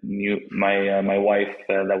Wow. my wife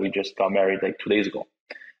that we just got married like 2 days ago.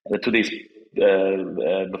 The 2 days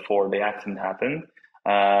before the accident happened,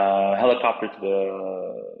 helicopter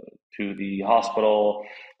to the hospital.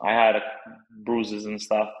 I had bruises and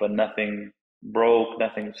stuff, but nothing broke,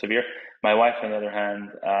 nothing severe. My wife, on the other hand,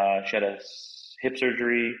 she had a hip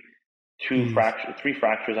surgery, Jeez. three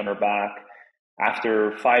fractures on her back.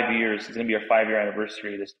 After 5 years, it's going to be our 5-year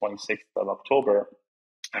anniversary this 26th of October.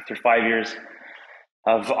 After 5 years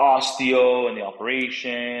of osteo and the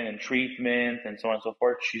operation and treatment and so on and so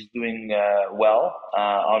forth, she's doing well.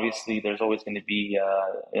 Obviously, there's always going to be,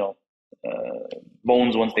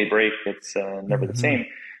 bones once they break, it's never the Mm-hmm. same.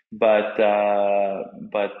 But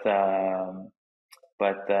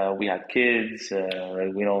we had kids.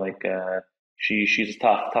 She's a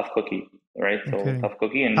tough cookie, right? So Okay. tough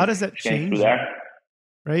cookie, and How does that she's getting through change you? that.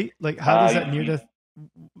 Right? Like, how does Uh, that near death,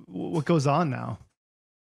 what goes on now?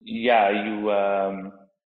 yeah,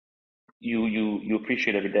 you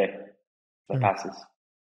appreciate every day that Sure. passes,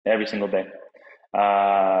 every single day.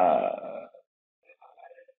 Uh,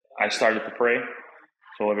 I started to pray,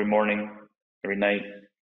 so every morning, every night,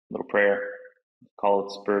 little prayer. Call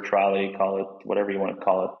it spirituality, call it whatever you want to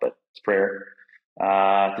call it, but it's prayer.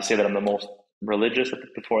 To say that I'm the most religious,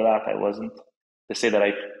 before that I wasn't. To say that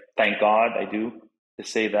I thank God, I do. To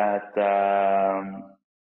say that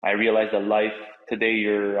I realize that life today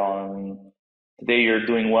today you're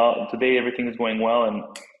doing well. Today everything is going well, and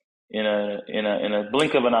in a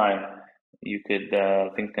blink of an eye, you could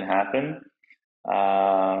things can happen.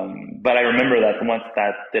 But I remember that once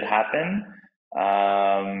that did happen,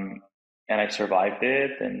 and I survived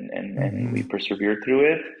it, and we Mm-hmm. persevered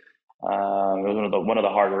through it. It was one of the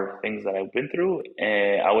harder things that I've been through.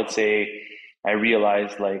 And I would say I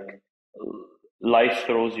realized, like, life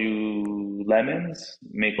throws you lemons,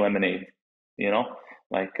 make lemonade. You know,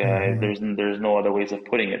 like Mm-hmm. there's no other ways of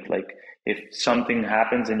putting it. Like, if something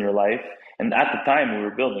happens in your life, and at the time we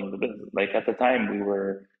were building the business, like at the time I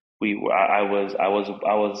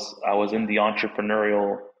was in the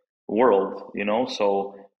entrepreneurial world,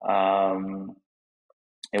 so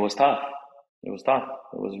it was tough. It was tough.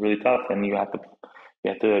 It was really tough, and you had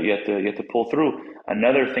to pull through.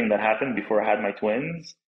 Another thing that happened before I had my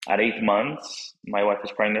twins, at 8 months, my wife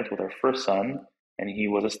was pregnant with our first son, and he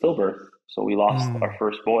was a stillbirth. So we lost our Mm.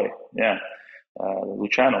 first boy. Yeah,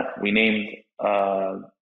 Luciano. We named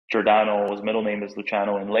Giordano. His middle name is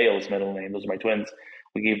Luciano, and Leo's middle name. Those are my twins.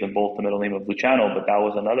 We gave them both the middle name of Luciano, but that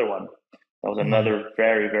was another one. That was Mm. another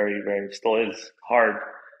very, very, very, still is hard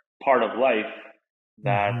part of life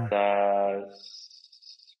Mm-hmm. that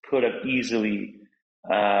could have easily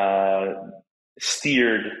uh,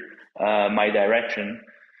 steered my direction,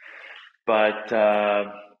 but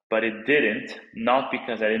it didn't. Not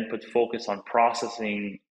because I didn't put focus on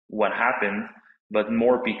processing what happened, but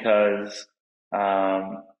more because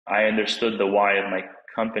I understood the why of my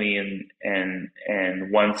company,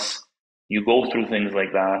 and once you go through things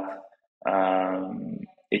like that,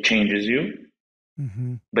 it changes you,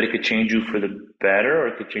 Mm-hmm. but it could change you for the better or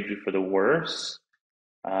it could change you for the worse.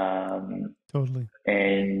 Um, Totally.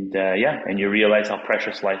 and you realize how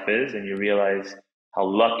precious life is, and you realize how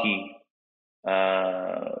lucky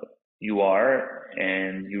uh, you are,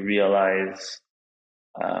 and you realize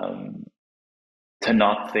um, to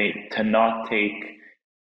not take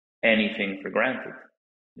anything for granted.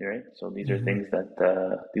 Right. So Mm-hmm. these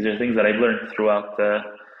are things that I've learned throughout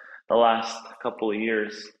the last couple of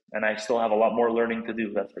years, and I still have a lot more learning to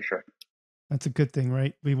do. That's for sure. That's a good thing,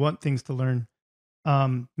 right? We want things to learn.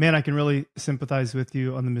 Man, I can really sympathize with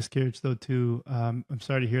you on the miscarriage, though, too. I'm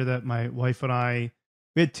sorry to hear that. My wife and I,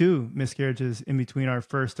 we had two miscarriages in between our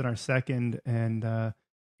first and our second. And there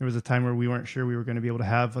was a time where we weren't sure we were going to be able to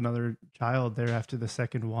have another child there after the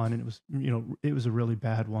second one. And it was, it was a really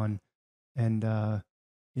bad one. And,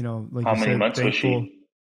 like How you many said, months was thankful. she?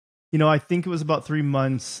 I think it was about 3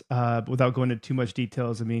 months, without going into too much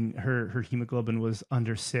details. I mean, her hemoglobin was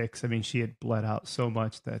under 6. I mean, she had bled out so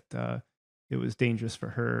much that it was dangerous for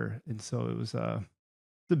her. And so it was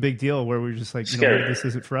the big deal where we were just like, maybe Scared. this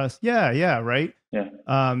isn't for us. Yeah, yeah, right. Yeah.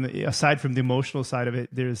 Aside from the emotional side of it,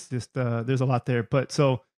 there's just there's a lot there. But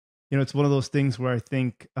so, it's one of those things where I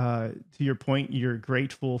think, to your point, you're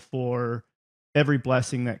grateful for every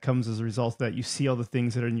blessing that comes as a result of that. You see all the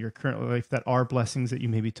things that are in your current life that are blessings that you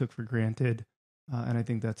maybe took for granted, and I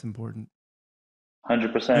think that's important.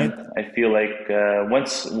 100%. And I feel like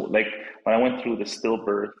like when I went through the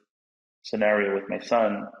stillbirth scenario with my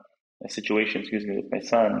son, a situation, excuse me, with my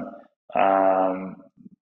son, um,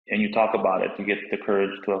 and you talk about it, you get the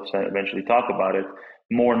courage to eventually talk about it.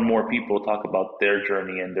 more and more people talk about their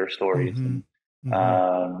journey and their stories. Mm-hmm. And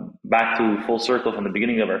Mm-hmm. back to full circle from the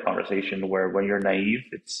beginning of our conversation, where when you're naive,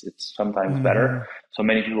 it's sometimes Mm-hmm. better. So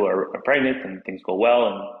many people are pregnant and things go well,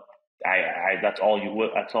 and that's all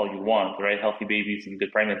that's all you want, right? Healthy babies and good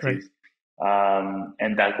Right. pregnancies,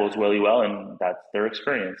 and that goes really well, and that's their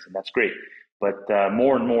experience, and that's great. But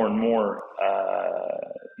more and more and more,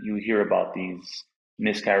 you hear about these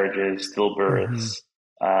miscarriages, Mm-hmm. stillbirths,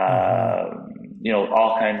 Mm-hmm.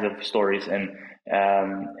 all kinds of stories, and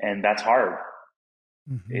that's hard.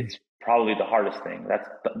 Mm-hmm. It's probably the hardest thing. That's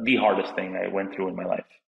the hardest thing I went through in my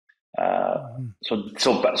life. Mm-hmm.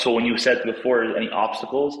 So when you said before any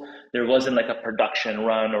obstacles, there wasn't like a production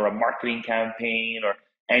run or a marketing campaign or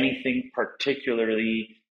anything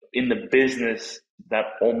particularly in the business that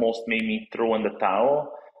almost made me throw in the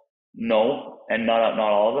towel. No, and not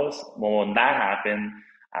all of us. Well, when that happened,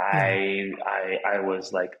 Yeah. I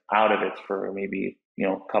was like out of it for maybe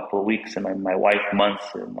a couple of weeks, and my wife months,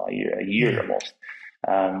 and a year Yeah. almost.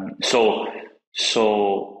 So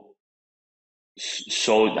so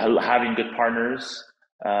so having good partners,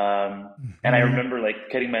 and I Mm-hmm. remember like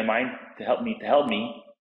getting my mind to help me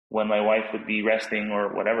when my wife would be resting or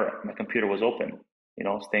whatever. My computer was open,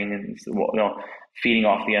 staying in, feeding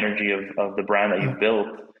off the energy of the brand that Yep. you've built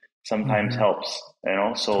sometimes Mm-hmm. helps.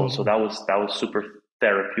 So Totally. that was super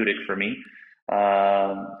therapeutic for me.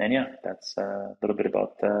 And yeah, that's a little bit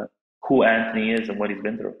about who Anthony is and what he's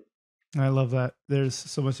been through. I love that. There's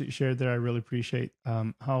so much that you shared there. I really appreciate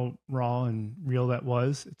how raw and real that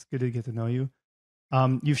was. It's good to get to know you.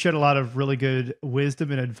 You've shared a lot of really good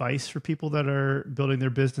wisdom and advice for people that are building their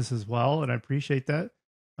business as well, and I appreciate that.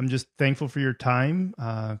 I'm just thankful for your time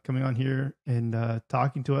coming on here and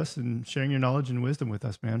talking to us and sharing your knowledge and wisdom with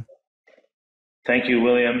us, man. Thank you,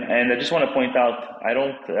 William. And I just want to point out, I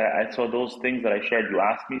don't. So those things that I shared, you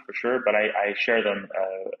asked me for sure, but I share them.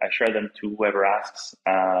 I share them to whoever asks,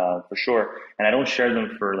 for sure. And I don't share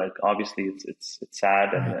them for like. Obviously, it's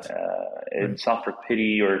sad, and Right. Right. it's not for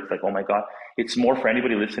pity or it's like, oh my God. It's more for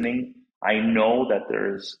anybody listening. I know that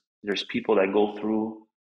there's people that go through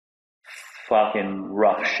fucking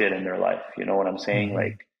rough shit in their life. You know what I'm saying? Mm-hmm.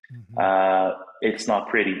 Like, Mm-hmm. it's not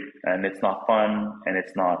pretty and it's not fun and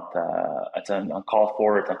it's not, it's uncalled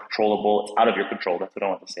for, it's uncontrollable, it's out of your control. That's what I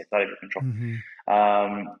want to say. It's out of your control.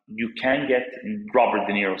 Mm-hmm. You can get, Robert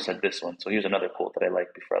De Niro said this one. So here's another quote that I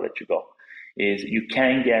like before I let you go is you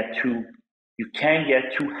can get too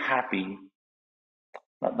happy.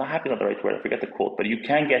 Not happy, not the right word. I forget the quote, but you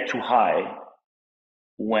can get too high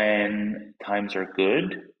when times are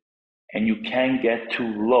good and you can get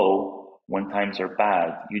too low when times are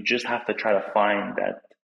bad. You just have to try to find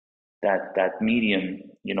that medium,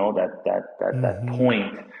 that Mm-hmm.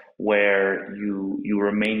 point where you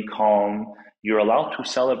remain calm. You're allowed to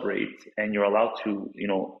celebrate and you're allowed to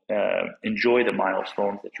enjoy the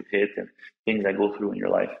milestones that you hit and things that go through in your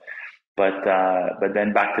life. But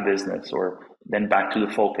then back to business, or then back to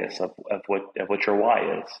the focus of what your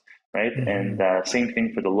why is, right? Mm-hmm. And same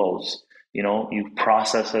thing for the lows. You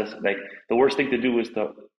process it. Like the worst thing to do is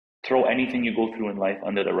to throw anything you go through in life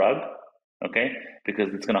under the rug, okay?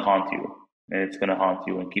 Because it's gonna haunt you, and it's gonna haunt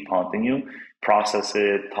you and keep haunting you. Process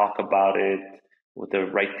it, talk about it with the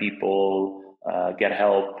right people, get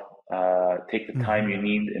help, take the time Mm-hmm. you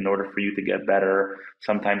need in order for you to get better.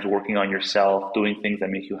 Sometimes working on yourself, doing things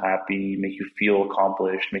that make you happy, make you feel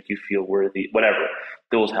accomplished, make you feel worthy, whatever.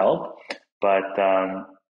 Those help. But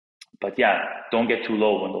but yeah, don't get too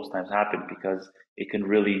low when those times happen because it can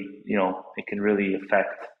really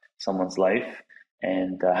affect someone's life.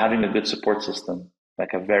 And having a good support system,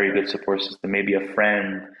 like a very good support system, maybe a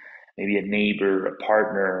friend, maybe a neighbor, a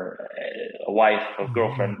partner, a wife, a Mm-hmm.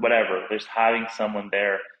 girlfriend, whatever. There's having someone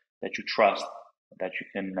there that you trust, that you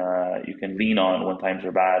can lean on when times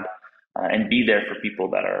are bad, and be there for people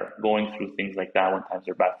that are going through things like that when times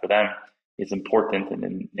are bad for them is important,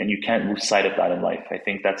 and you can't lose sight of that in life. I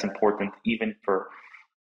think that's important even for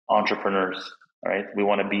entrepreneurs. Right? We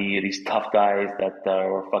want to be these tough guys that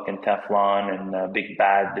are fucking Teflon and big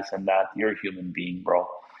bad, this and that. You're a human being, bro.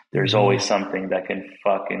 There's Mm-hmm. always something that can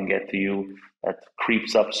fucking get to you that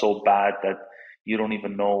creeps up so bad that you don't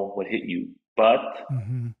even know what hit you. But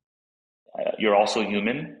Mm-hmm. you're also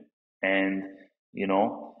human, and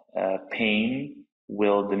pain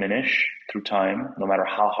will diminish through time, no matter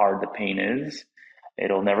how hard the pain is.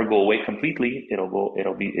 It'll never go away completely.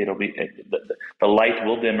 The light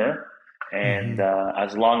will dimmer, and Mm-hmm.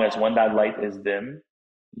 as long as when that light is dim,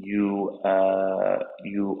 you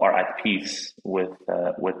are at peace with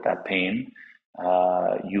that pain.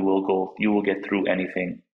 You will get through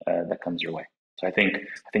anything that comes your way. So I think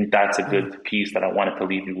that's a good piece that I wanted to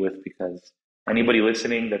leave you with, because Anybody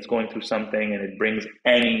listening that's going through something and it brings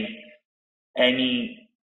any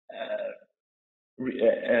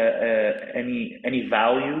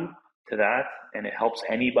value to that, and it helps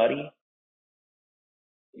anybody,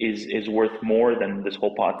 is worth more than this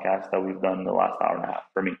whole podcast that we've done in the last hour and a half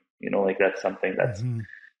for me. Like that's something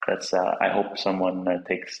that's I hope someone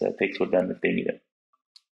takes with them if they need it.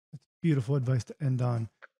 That's beautiful advice to end on.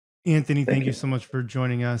 Anthony, thank you so much for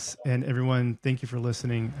joining us, and everyone, thank you for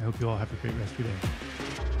listening. I hope you all have a great rest of your day.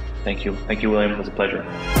 Thank you, William. It was a pleasure.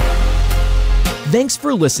 Thanks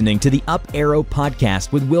for listening to the Up Arrow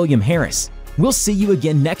podcast with William Harris. We'll see you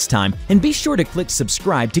again next time, and be sure to click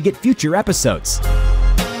subscribe to get future episodes.